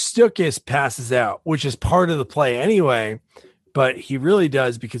Stuckis passes out, which is part of the play anyway, but he really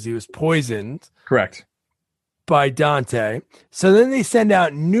does because he was poisoned. Correct. By Dante. So then they send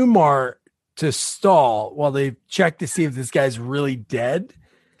out Newmar to stall while they check to see if this guy's really dead.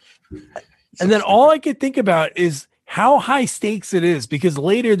 And then all I could think about is how high stakes it is because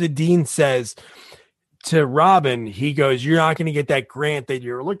later the dean says to Robin, he goes, "You're not going to get that grant that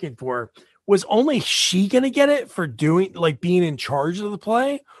you're looking for." Was only she going to get it for being in charge of the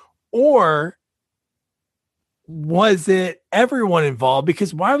play, or was it everyone involved?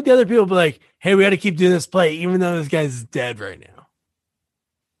 Because why would the other people be like, "Hey, we got to keep doing this play, even though this guy's dead right now"?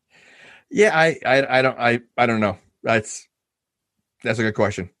 Yeah, I don't know. That's a good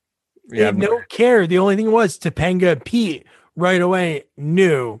question. Yeah, they don't care. The only thing was Topanga and Pete right away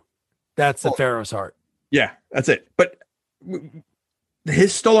knew that's the Pharaoh's heart. Yeah, that's it. But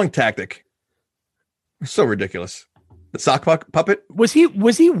his stalling tactic was so ridiculous. The sock puppet. Was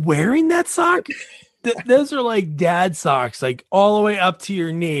he wearing that sock? Those are like dad socks, like all the way up to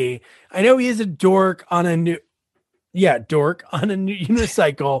your knee. I know he is a dork on a new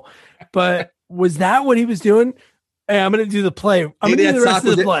unicycle, but was that what he was doing? Hey, I'm going to do the play. I'm going to do the rest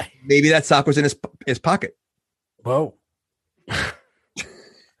of the play. Maybe that sock was in his pocket. Whoa.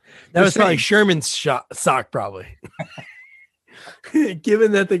 That was probably Sherman's sock, probably.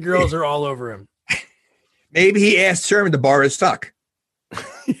 Given that the girls are all over him. Maybe he asked Sherman to borrow his sock.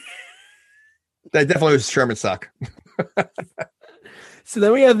 That definitely was Sherman's sock. So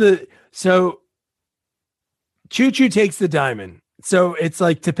then we have Choo Choo takes the diamond. So it's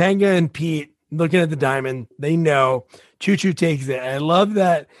like Topanga and Pete looking at the diamond. They know Choo Choo takes it. I love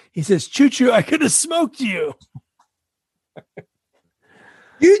that. He says, "Choo Choo, I could have smoked you."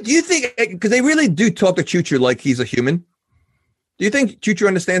 Do you think, because they really do talk to Choo Choo like he's a human, do you think Choo Choo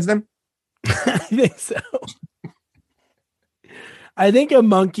understands them? I think so. I think a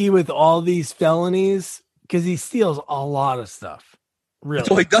monkey with all these felonies, because he steals a lot of stuff. Really.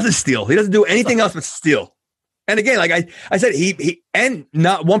 That's all he doesn't steal. He doesn't do anything else but steal. And again, like I said, he and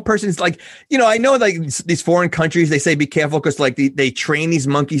not one person is like, I know like these foreign countries, they say be careful because like they train these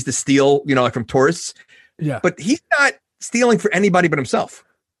monkeys to steal, like from tourists. Yeah. But he's not stealing for anybody but himself.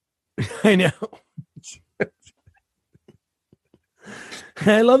 I know.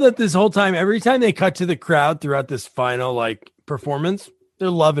 I love that this whole time, every time they cut to the crowd throughout this final like performance, they're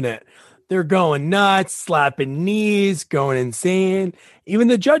loving it. They're going nuts, slapping knees, going insane. Even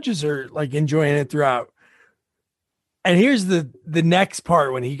the judges are like enjoying it throughout. And here's the next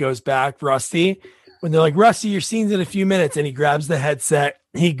part when he goes back, Rusty, when they're like, Rusty, your scene's in a few minutes, and he grabs the headset.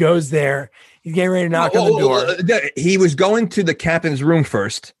 He goes there. He's getting ready to knock on the door. He was going to the captain's room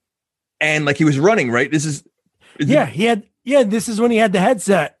first, and like he was running, right? This is when he had the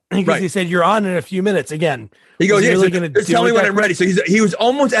headset because he said, you're on in a few minutes again. He goes, tell me when I'm ready. So he was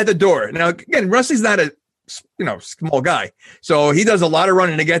almost at the door. Now, again, Rusty's not a small guy. So he does a lot of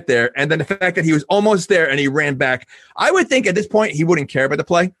running to get there. And then the fact that he was almost there and he ran back, I would think at this point he wouldn't care about the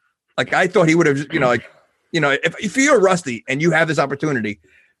play. Like I thought he would have, if you're Rusty and you have this opportunity,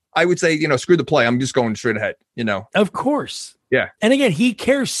 I would say, screw the play. I'm just going straight ahead, Of course. Yeah. And again, he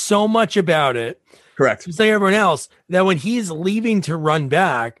cares so much about it. Correct. Just like everyone else, that when he's leaving to run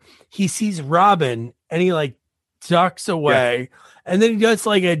back, he sees Robin and he like ducks away. Yeah. And then he does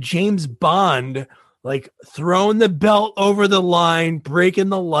like a James Bond, like throwing the belt over the line, breaking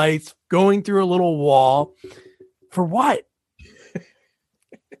the lights, going through a little wall. For what?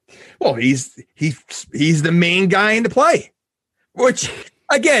 Well, he's the main guy in the play, which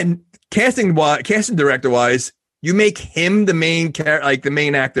again, casting director wise, you make him the main the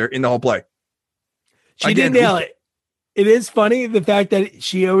main actor in the whole play. She did nail it. It is funny the fact that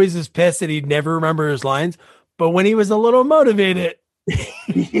she always is pissed that he'd never remember his lines, but when he was a little motivated,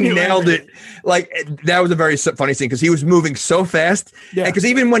 he nailed it. Like that was a very funny scene because he was moving so fast. Yeah. Because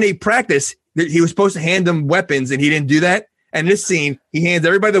even when he practiced, he was supposed to hand them weapons, and he didn't do that. And this scene, he hands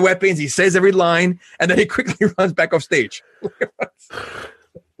everybody the weapons, he says every line, and then he quickly runs back off stage.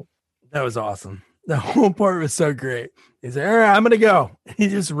 That was awesome. The whole part was so great. He's like, all right, I'm going to go. He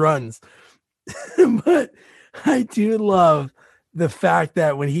just runs. But I do love the fact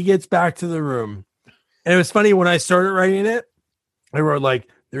that when he gets back to the room, and it was funny when I started writing it, I wrote like,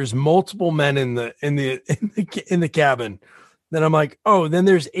 there's multiple men in the cabin. Then I'm like, oh, then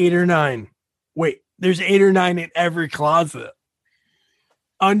there's 8 or 9. Wait, there's 8 or 9 in every closet,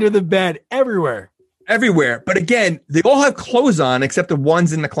 under the bed, everywhere. But again, they all have clothes on except the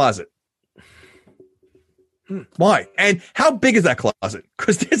ones in the closet. Why? And how big is that closet?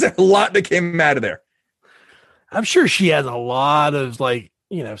 Because there's a lot that came out of there. I'm sure she has a lot of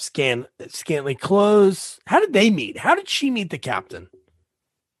scantily clothes. How did they meet? How did she meet the captain?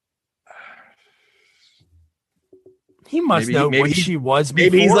 He must know what she was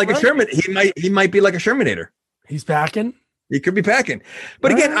before. Maybe he's like a Sherman. He might be like a Shermanator. He's packing. He could be packing.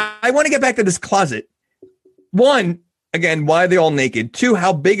 But again, I want to get back to this closet. One, again, why are they all naked? 2,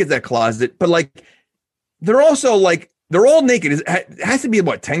 how big is that closet? But like, they're also like, they're all naked. It has to be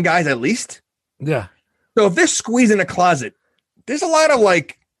 10 guys at least. Yeah. So if they're squeezing a closet, there's a lot of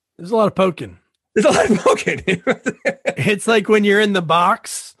poking. It's like when you're in the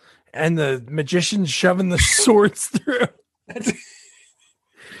box and the magician's shoving the swords through.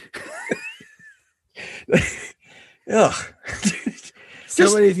 Ugh.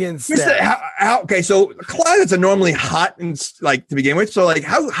 Somebody's getting stabbed. Okay, so closets are normally hot and to begin with. So like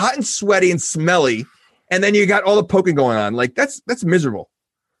how hot and sweaty and smelly, and then you got all the poking going on. Like that's miserable.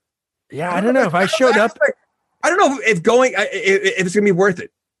 Yeah, I don't know if I showed up. I don't know if it's gonna be worth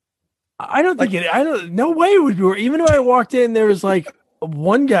it. I don't think I don't. No way it would be. Even if I walked in, there was like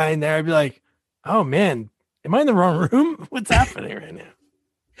one guy in there, I'd be like, "Oh man, am I in the wrong room? What's happening right now?"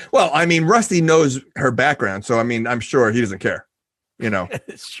 Well, I mean, Rusty knows her background, so I mean, I'm sure he doesn't care.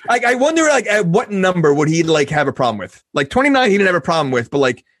 I wonder, at what number would he have a problem with? 29, he didn't have a problem with,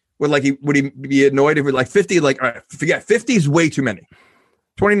 but would he be annoyed if it 50? All right, forget 50 is way too many.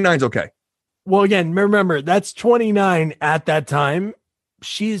 29's okay. Well, again, remember that's 29 at that time.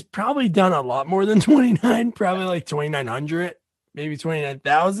 She's probably done a lot more than 29, probably 2,900, maybe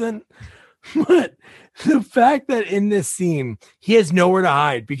 29,000. But the fact that in this scene, he has nowhere to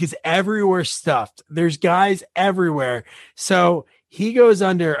hide because everywhere's stuffed. There's guys everywhere. So he goes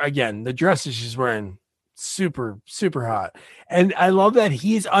under, again, the dress that she's wearing, super, super hot. And I love that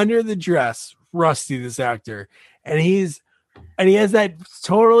he's under the dress, Rusty, this actor, and he has that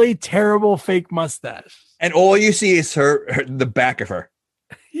totally terrible fake mustache. And all you see is the back of her.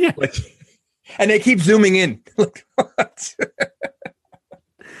 Yeah. And they keep zooming in. What?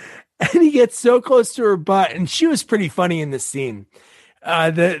 And he gets so close to her butt, and she was pretty funny in this scene.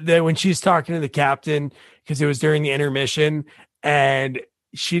 When she's talking to the captain, because it was during the intermission, and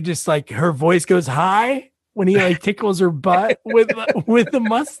she just her voice goes high when he tickles her butt with the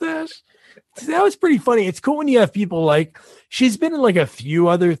mustache. That was pretty funny. It's cool when you have people she's been in a few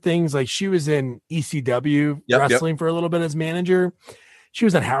other things. She was in ECW wrestling for a little bit as manager. She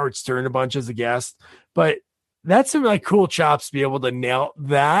was on Howard Stern a bunch as a guest, but that's some cool chops to be able to nail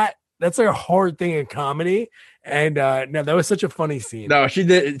that. That's a hard thing in comedy. And no, that was such a funny scene. No, she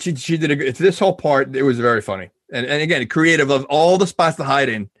did. She did. This whole part, it was very funny. And again, creative of all the spots to hide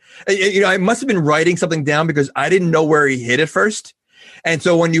in. I must have been writing something down because I didn't know where he hid at first. And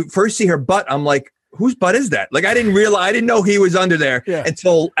so when you first see her butt, I'm like, whose butt is that? Like, I didn't know he was under there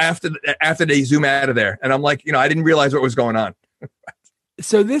until after they zoom out of there. And I'm like, I didn't realize what was going on.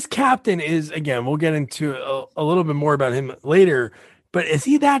 So this captain is, again, we'll get into a little bit more about him later, but is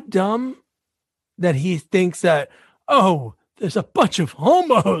he that dumb that he thinks that, oh, there's a bunch of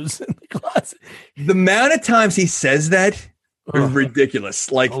homos in the closet? The amount of times he says that is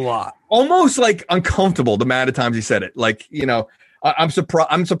ridiculous. Like, a lot. Almost like uncomfortable the amount of times he said it. Like, I'm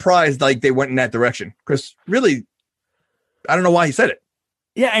surprised like they went in that direction because really, I don't know why he said it.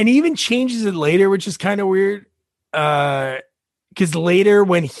 Yeah, and he even changes it later, which is kind of weird. Because later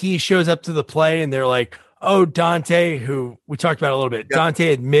when he shows up to the play and they're like, oh, Dante, who we talked about a little bit,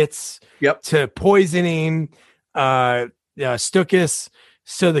 Dante admits to poisoning Stukas.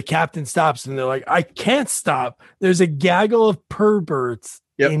 So the captain stops and they're like, I can't stop. There's a gaggle of perverts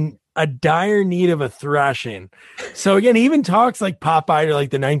in a dire need of a thrashing. So again, he even talks like Popeye to like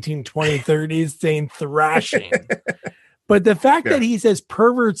the 1920s, 30s saying thrashing. But the fact that he says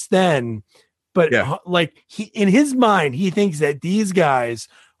perverts then, but like he, in his mind, he thinks that these guys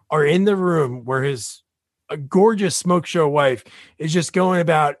are in the room where his gorgeous smoke show wife is just going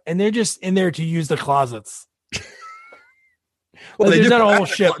about, and they're just in there to use the closets. Well, like, they do not a whole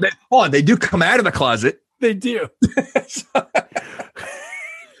ship. They do come out of the closet. They do.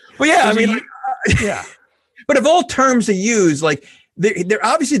 Well, yeah, I mean, But of all terms to use, like they're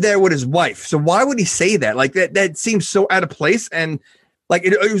obviously there with his wife. So why would he say that? Like that seems so out of place. And like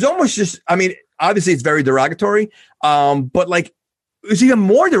it was almost just, I mean, obviously it's very derogatory. But like it was even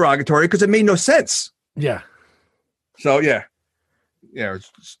more derogatory because it made no sense. Yeah. So yeah.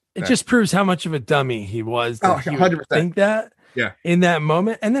 It just proves how much of a dummy he was. That he 100%. Think that. Yeah. In that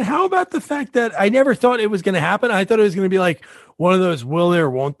moment. And then how about the fact that I never thought it was going to happen? I thought it was going to be like one of those will they or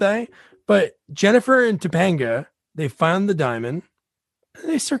won't they? But Jennifer and Topanga, they found the diamond and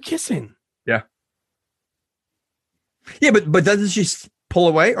they start kissing. Yeah. Yeah, but doesn't she pull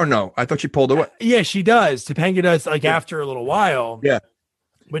away or no? I thought she pulled away. Yeah, she does. Topanga does like after a little while. Yeah.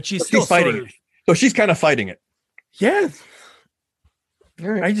 But she's still fighting it. So she's kind of fighting it. Yeah.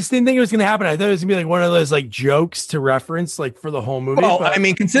 Right. I just didn't think it was going to happen. I thought it was going to be like one of those like jokes to reference like for the whole movie. Well, I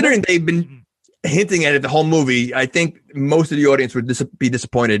mean, considering they've been hinting at it the whole movie, I think most of the audience would be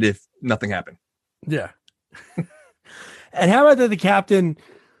disappointed if nothing happened. Yeah. And how about that the captain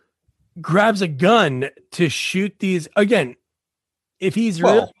grabs a gun to shoot these again? If he's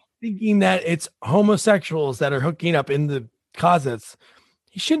really thinking that it's homosexuals that are hooking up in the closets,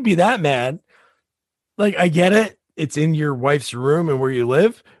 he shouldn't be that mad. Like, I get it. It's in your wife's room and where you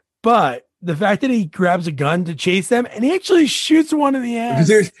live. But the fact that he grabs a gun to chase them and he actually shoots one in the ass.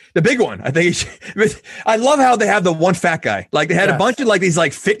 There's the big one. I think I love how they have the one fat guy. Like they had a bunch of like these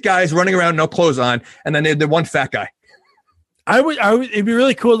like fit guys running around, no clothes on. And then they had the one fat guy. I would, it'd be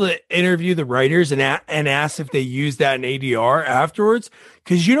really cool to interview the writers and ask if they use that in ADR afterwards.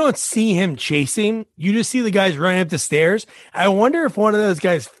 Cause you don't see him chasing. You just see the guys running up the stairs. I wonder if one of those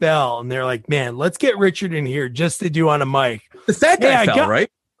guys fell and they're like, man, let's get Richard in here just to do on a mic. The fat guy fell, right?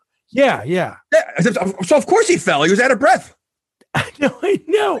 Yeah. So of course he fell. He was out of breath. I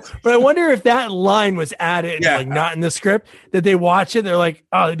know. But I wonder if that line was added, like not in the script, that they watch it. They're like,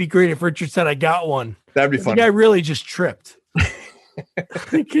 oh, it'd be great if Richard said, I got one. That'd be fun. The guy really just tripped.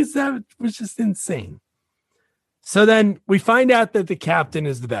 Because that was just insane. So then we find out that the captain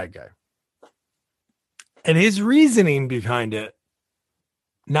is the bad guy. And his reasoning behind it,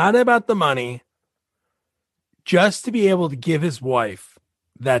 not about the money, just to be able to give his wife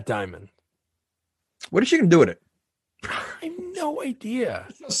that diamond. What is she going to do with it? I have no idea.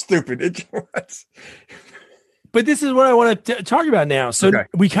 It's so stupid. But this is what I want to talk about now. So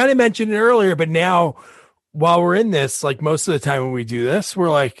we kind of mentioned it earlier, but now while we're in this, like most of the time when we do this, we're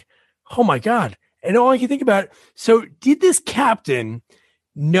like, oh my God. And all I can think about, so did this captain,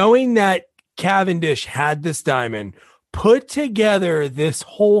 knowing that Cavendish had this diamond, put together this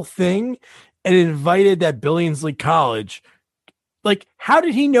whole thing and invited that Billingsley College? Like, how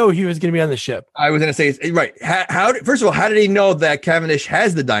did he know he was going to be on the ship? I was going to say, right. First of all, how did he know that Cavendish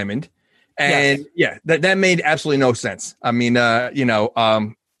has the diamond? And that made absolutely no sense. I mean,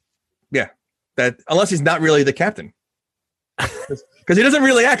 that unless he's not really the captain, because he doesn't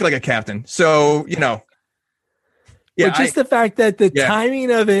really act like a captain. So, but just the fact that the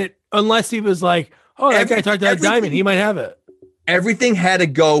timing of it, unless he was like, oh, that guy talked about diamond, he might have it. Everything had to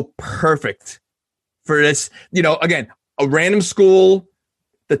go perfect for this, again, a random school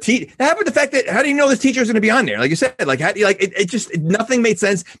that happened. The fact that how do you know this teacher is going to be on there? Like you said, like how do you like it? It just nothing made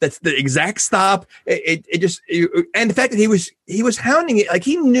sense. That's the exact stop. And the fact that he was hounding it, like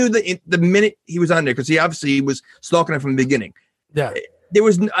he knew the minute he was on there because he obviously was stalking it from the beginning. Yeah, there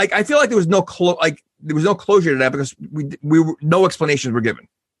was like I feel like there was no closure to that because we were, no explanations were given.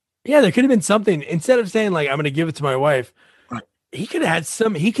 Yeah, there could have been something instead of saying like I'm going to give it to my wife. Right. He could have had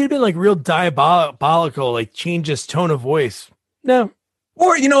some. He could have been like real diabolical, like change his tone of voice. No.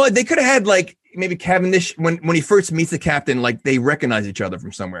 Or, they could have had like maybe Cavendish when he first meets the captain, like they recognize each other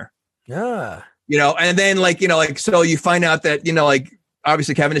from somewhere. Yeah. And then so you find out that, like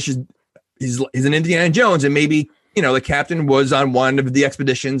obviously Cavendish he's an Indiana Jones and maybe, the captain was on one of the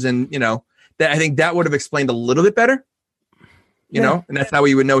expeditions and, that I think that would have explained a little bit better, and that's how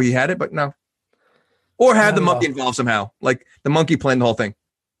we would know he had it, but no. Or have the monkey involved somehow, like the monkey planned the whole thing.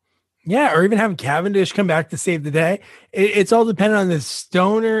 Yeah, or even having Cavendish come back to save the day. It's all dependent on this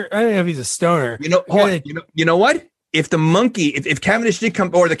stoner. I don't know if he's a stoner. You know what? If the monkey, if Cavendish did come,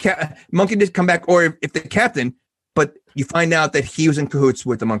 or the monkey did come back, or if the captain, but you find out that he was in cahoots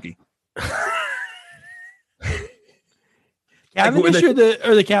with the monkey. Cavendish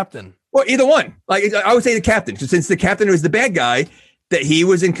or the captain? Well, either one. Like I would say the captain, since the captain was the bad guy, that he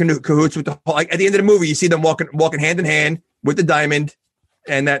was in cahoots with the whole. Like at the end of the movie, you see them walking hand in hand with the diamond.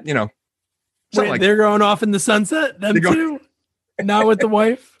 And that, Wait, they're going off in the sunset, them too? Not with the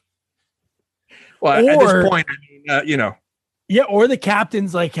wife? Well, at this point, I mean, Yeah, or the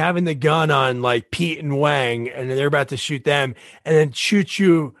captain's like having the gun on like Pete and Wang, and they're about to shoot them, and then Choo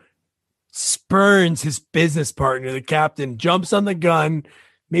Choo spurns his business partner. The captain jumps on the gun,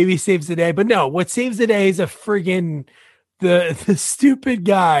 maybe saves the day. But no, what saves the day is a friggin' the stupid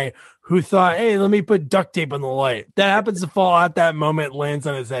guy who thought, hey, let me put duct tape on the light. That happens to fall at that moment, lands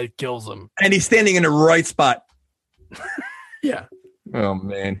on his head, kills him. And he's standing in the right spot. Yeah. Oh,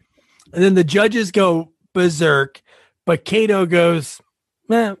 man. And then the judges go berserk, but Kato goes,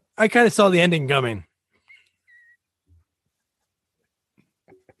 man, I kind of saw the ending coming.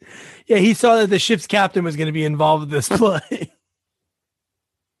 Yeah, he saw that the ship's captain was going to be involved with this play.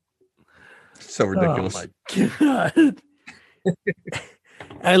 So ridiculous. Oh, my God.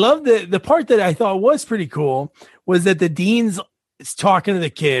 I love the part that I thought was pretty cool was that the dean's talking to the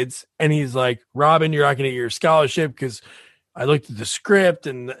kids and he's like, Robin, you're not going to get your scholarship because I looked at the script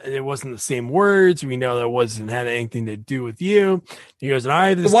and it wasn't the same words. We know that had anything to do with you. He goes, and I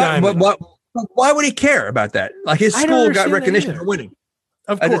have this time. Why would he care about that? Like his school got recognition for winning.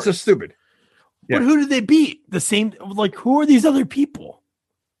 Of course. It's so stupid. Yeah. But who did they beat? The same, like, who are these other people?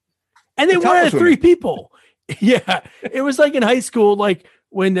 And they won out of 3 people. Yeah. It was like in high school, like,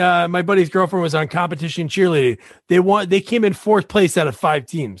 when my buddy's girlfriend was on competition cheerleading, they came in 4th place out of 5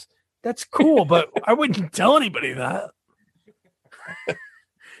 teams. That's cool, but I wouldn't tell anybody that.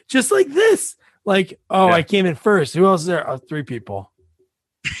 Just like this. Like, I came in first. Who else is there? 3 people.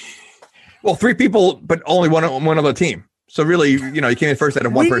 Well, 3 people, but only one other team. So really, you came in first out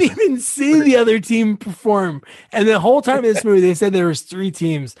of one person. We didn't even see the other team perform. And the whole time in this movie, they said there was 3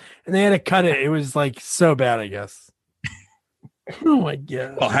 teams and they had to cut it. It was like so bad, I guess. Oh my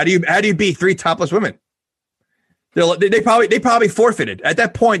God. Well, how do you beat 3 topless women? They probably forfeited at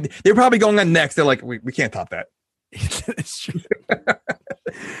that point. They're probably going on next. They're like, we can't top that. That's true.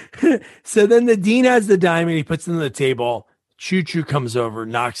 So then the dean has the diamond. He puts it on the table. Choo Choo comes over,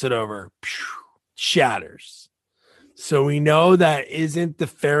 knocks it over, shatters. So we know that isn't the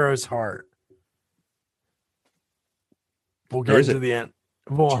Pharaoh's heart. We'll get to the end.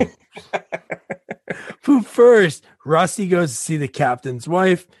 Well, but first, Rusty goes to see the captain's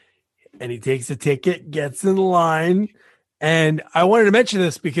wife, and he takes a ticket, gets in line. And I wanted to mention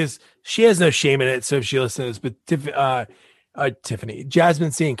this because she has no shame in it. So if she listens to this, but Tiffany,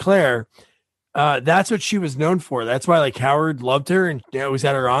 Jasmine St. Clair, that's what she was known for. That's why like Howard loved her and always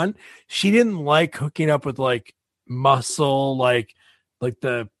had her on. She didn't like hooking up with like muscle, like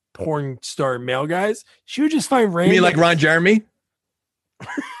the porn star male guys. She would just find random. You mean like Ron Jeremy?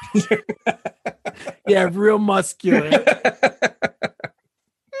 Yeah, real muscular.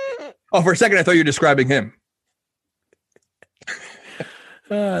 Oh, for a second, I thought you were describing him.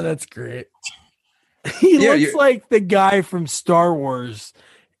 That's great. He looks like the guy from Star Wars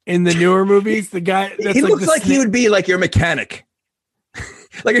in the newer movies. The guy that's he looks like he would be like your mechanic.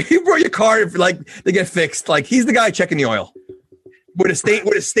 Like if you brought your car to get fixed, like he's the guy checking the oil. With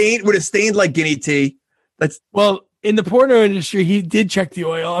a stained like guinea tea. Well, in the porno industry, he did check the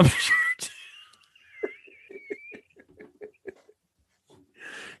oil, I'm sure.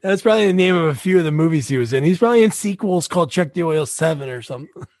 That's probably the name of a few of the movies he was in. He's probably in sequels called Check the Oil 7 or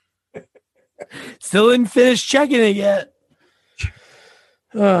something. Still didn't finish checking it yet.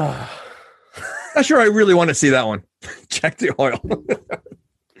 Oh, Not sure I really want to see that one. Check the oil.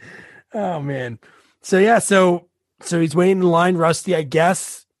 oh man. So yeah, so he's waiting in line. Rusty, I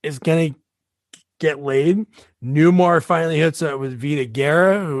guess, is gonna get laid. Newmar finally hits up with Vita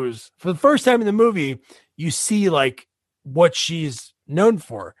Guerra, who's for the first time in the movie, you see like what she's known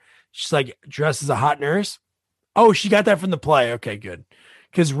for. She's like dressed as a hot nurse. Oh, she got that from the play. Okay, good.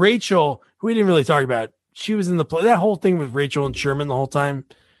 Because Rachel, who we didn't really talk about, she was in the play. That whole thing with Rachel and Sherman the whole time,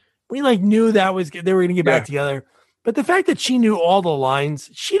 we like knew that was they were going to get back together. But the fact that she knew all the lines,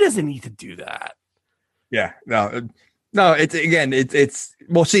 she doesn't need to do that. Yeah, no. It's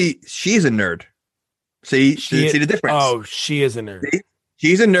well. See, she's a nerd. See the difference. Oh, she is a nerd. See?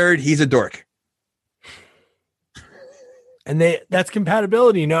 She's a nerd. He's a dork. And that's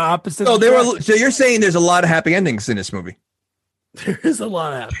compatibility, opposite. So so you're saying there's a lot of happy endings in this movie? There is a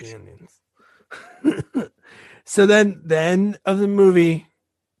lot of happy endings. So then the end of the movie,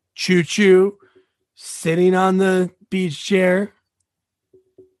 Choo Choo sitting on the beach chair.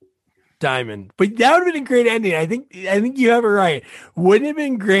 Diamond. But that would have been a great ending. I think you have it right. Wouldn't it have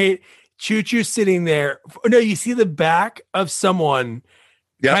been great? Choo Choo sitting there. No, you see the back of someone,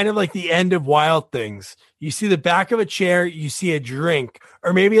 kind of like the end of Wild Things. You see the back of a chair, you see a drink,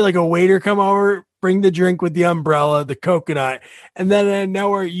 or maybe like a waiter come over, bring the drink with the umbrella, the coconut, and then out of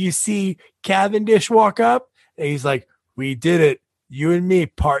nowhere you see Cavendish walk up, and he's like, "We did it, you and me,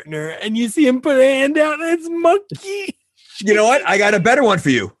 partner." And you see him put a hand out, and it's Monkey. You know what? I got a better one for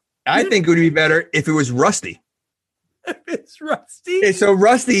you. I think it would be better if it was Rusty. It's Rusty. So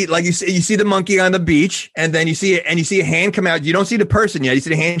Rusty, like you see the monkey on the beach, and then you see it, and you see a hand come out. You don't see the person yet. You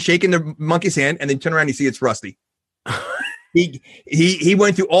see the hand shaking the monkey's hand, and then you turn around and you see it's Rusty. He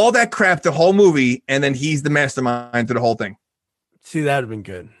went through all that crap the whole movie, and then he's the mastermind to the whole thing. See, that would have been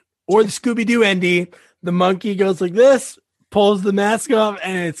good. Or the Scooby-Doo Andy, the monkey goes like this, pulls the mask off,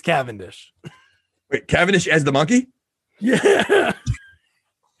 and it's Cavendish. Wait, Cavendish as the monkey? Yeah.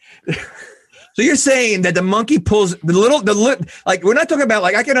 So you're saying that the monkey pulls like we're not talking about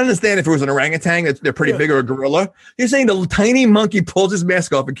like I can understand if it was an orangutan that they're pretty big or a gorilla. You're saying the tiny monkey pulls his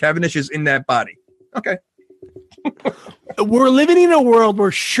mask off and Cavendish is in that body. Okay. We're living in a world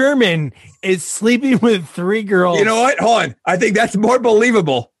where Sherman is sleeping with 3 girls. You know what? Hold on. I think that's more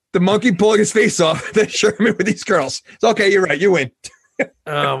believable. The monkey pulling his face off than Sherman with these girls. It's okay. You're right. You win.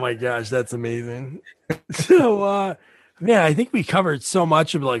 Oh my gosh, that's amazing. So, yeah, I think we covered so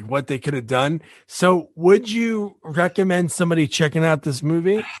much of like what they could have done. So would you recommend somebody checking out this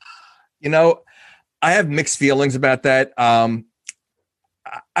movie? You know, I have mixed feelings about that. I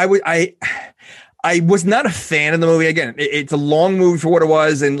was not a fan of the movie. Again, it's a long movie for what it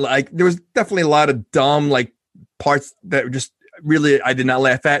was. And like, there was definitely a lot of dumb like parts that just really, I did not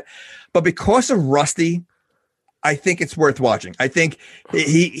laugh at, but because of Rusty, I think it's worth watching. I think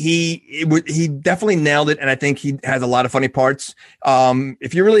he definitely nailed it, and I think he has a lot of funny parts.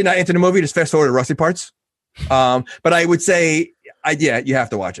 If you're really not into the movie, just fast forward to Rusty parts. But I would say, you have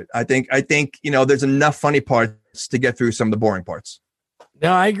to watch it. I think there's enough funny parts to get through some of the boring parts.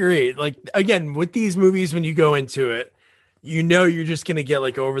 No, I agree. Like again, with these movies, when you go into it, you're just gonna get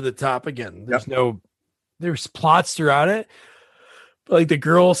like over the top again. There's plots throughout it. Like the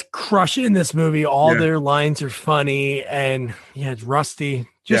girls crush it in this movie. All their lines are funny. And it's Rusty.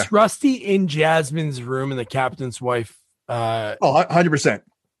 Rusty in Jasmine's room and the captain's wife. 100%.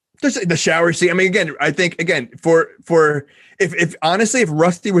 Just the shower scene. I mean, again, I think for if honestly, if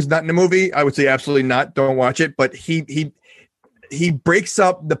Rusty was not in the movie, I would say absolutely not. Don't watch it. But he breaks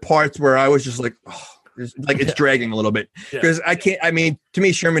up the parts where I was just like, it's dragging a little bit because I can't. I mean, to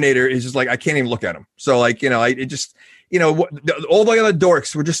me, Shermanator is just like I can't even look at him. So like it just. All the other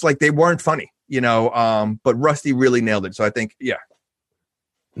dorks were just like, they weren't funny, but Rusty really nailed it. So I think,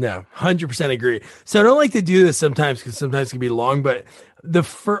 No, 100% agree. So I don't like to do this sometimes because sometimes it can be long, but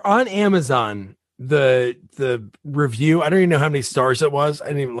on Amazon, the review, I don't even know how many stars it was. I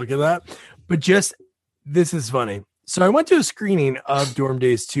didn't even look at that, but this is funny. So I went to a screening of Dorm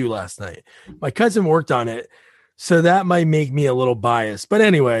Days 2 last night. My cousin worked on it, so that might make me a little biased. But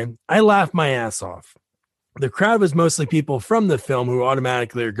anyway, I laughed my ass off. The crowd was mostly people from the film who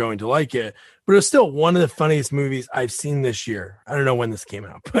automatically are going to like it, but it was still one of the funniest movies I've seen this year. I don't know when this came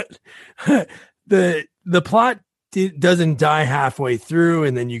out, but the plot doesn't die halfway through,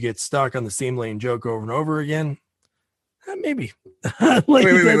 and then you get stuck on the same lame joke over and over again. Maybe.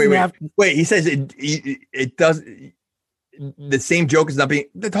 Wait. He says it does. The same joke is not being.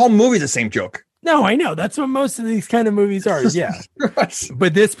 The whole movie is the same joke. No, I know. That's what most of these kind of movies are. Yeah,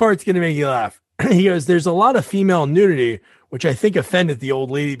 but this part's going to make you laugh. He goes, there's a lot of female nudity, which I think offended the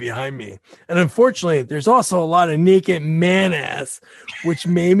old lady behind me. And unfortunately, there's also a lot of naked man ass, which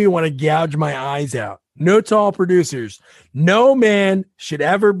made me want to gouge my eyes out. Note to all producers, no man should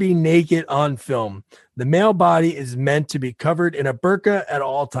ever be naked on film. The male body is meant to be covered in a burqa at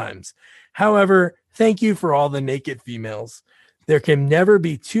all times. However, thank you for all the naked females. There can never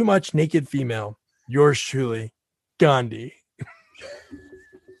be too much naked female. Yours truly, Gandhi.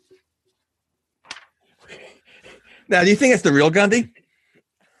 Now, do you think it's the real Gandhi?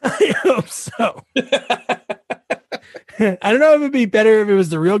 I hope so. I don't know if it'd be better if it was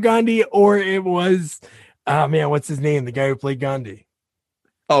the real Gandhi or it was, what's his name? The guy who played Gandhi.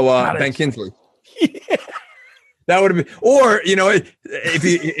 Oh, Ben Kingsley. Yeah. That would have been, or if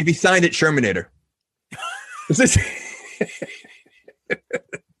he signed it, Shermanator.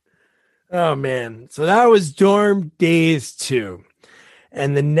 Oh man! So that was Dorm Daze 2.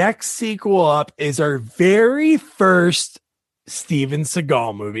 And the next sequel up is our very first Steven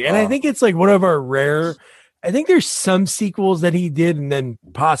Seagal movie. And I think it's like one of our rare, I think there's some sequels that he did and then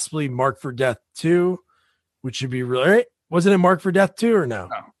possibly Mark for Death 2, which should be really, right? Wasn't it Mark for Death 2 or no?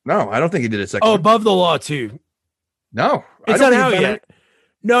 No, I don't think he did a second. Oh, Above the Law 2. No. It's not out yet.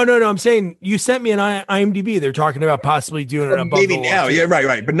 No. I'm saying you sent me an IMDb. They're talking about possibly doing an Above the Law. Now. Yeah,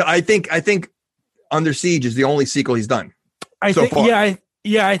 right. But no, I think Under Siege is the only sequel he's done. I think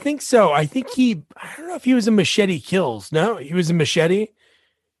so. I think I don't know if he was in Machete Kills. No, he was in Machete.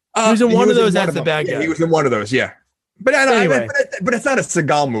 He was in one of those as the bad guy. He was in one of those, yeah. But anyway. But it's not a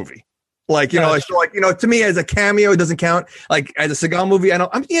Seagal movie. Like, to me as a cameo, it doesn't count. Like as a Seagal movie,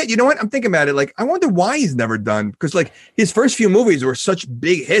 you know what? I'm thinking about it. Like, I wonder why he's never done, because like his first few movies were such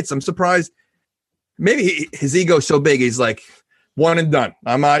big hits. I'm surprised. Maybe his ego's so big. He's like, one and done.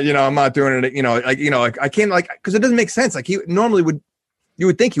 I'm not doing it. I can't because it doesn't make sense. Like he normally would. You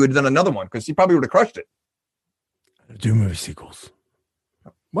would think he would have done another one because he probably would have crushed it. Do movie sequels.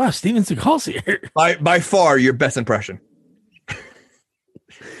 Wow, Steven Seagal's here. By far, your best impression.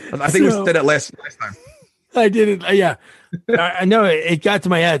 I think we did it last time. I did it. Yeah, I know it got to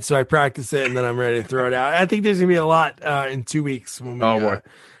my head, so I practiced it, and then I'm ready to throw it out. I think there's gonna be a lot in 2 weeks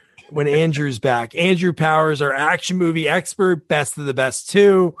when Andrew's back. Andrew Powers, our action movie expert, Best of the Best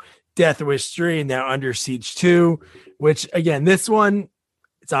 2, Death Wish 3, and now Under Siege 2. Which again, this one.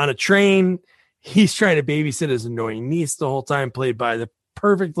 It's on a train. He's trying to babysit his annoying niece the whole time, played by the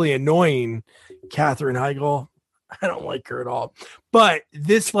perfectly annoying Katherine Heigl. I don't like her at all. But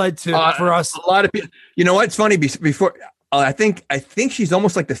this led to for us a lot of people. You know what? It's funny. Before I think she's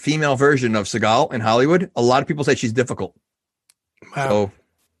almost like the female version of Seagal in Hollywood. A lot of people say she's difficult. Wow.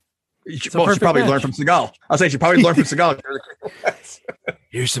 So she probably learned from Seagal. I'll say she probably learned from Seagal.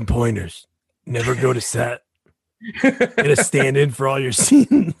 Here's some pointers. Never go to set. Get a stand in for all your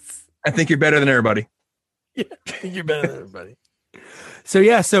scenes. I think you're better than everybody. Yeah, I think you're better than everybody.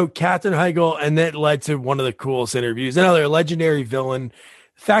 So Katherine Heigl, and that led to one of the coolest interviews. Another legendary villain.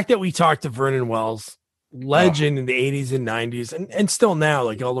 The fact that we talked to Vernon Wells, legend in the 80s and 90s, and still now,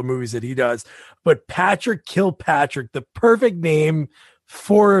 like all the movies that he does. But Patrick Kilpatrick, the perfect name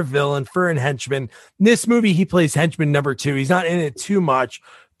for a villain, for a henchman. In this movie, he plays henchman number 2. He's not in it too much,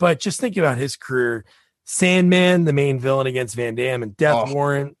 but just think about his career. Sandman, the main villain against Van Damme, and Death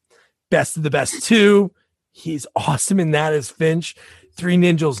Warrant, Best of the Best 2. He's awesome in that as Finch. Three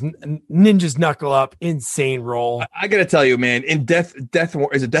Ninjas Knuckle Up, insane role. I gotta tell you, man, in Death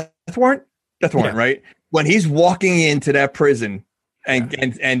Warrant, is it Death Warrant? Death Warrant, right? When he's walking into that prison and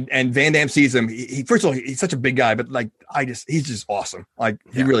Van Damme sees him, he first of all, he's such a big guy, but like he's just awesome. Like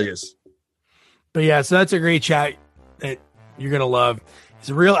he really is. But yeah, so that's a great chat that you're gonna love.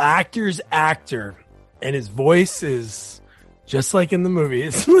 He's a real actor's actor. And his voice is just like in the movie.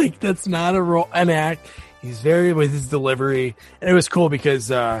 It's like that's not an act. He's very with his delivery. And it was cool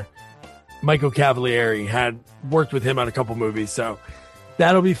because Michael Cavalieri had worked with him on a couple movies. So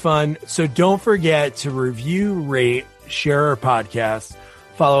that'll be fun. So don't forget to review, rate, share our podcast.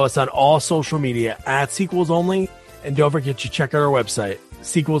 Follow us on all social media at Sequels Only. And don't forget to check out our website,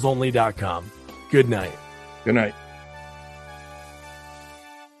 sequelsonly.com. Good night. Good night.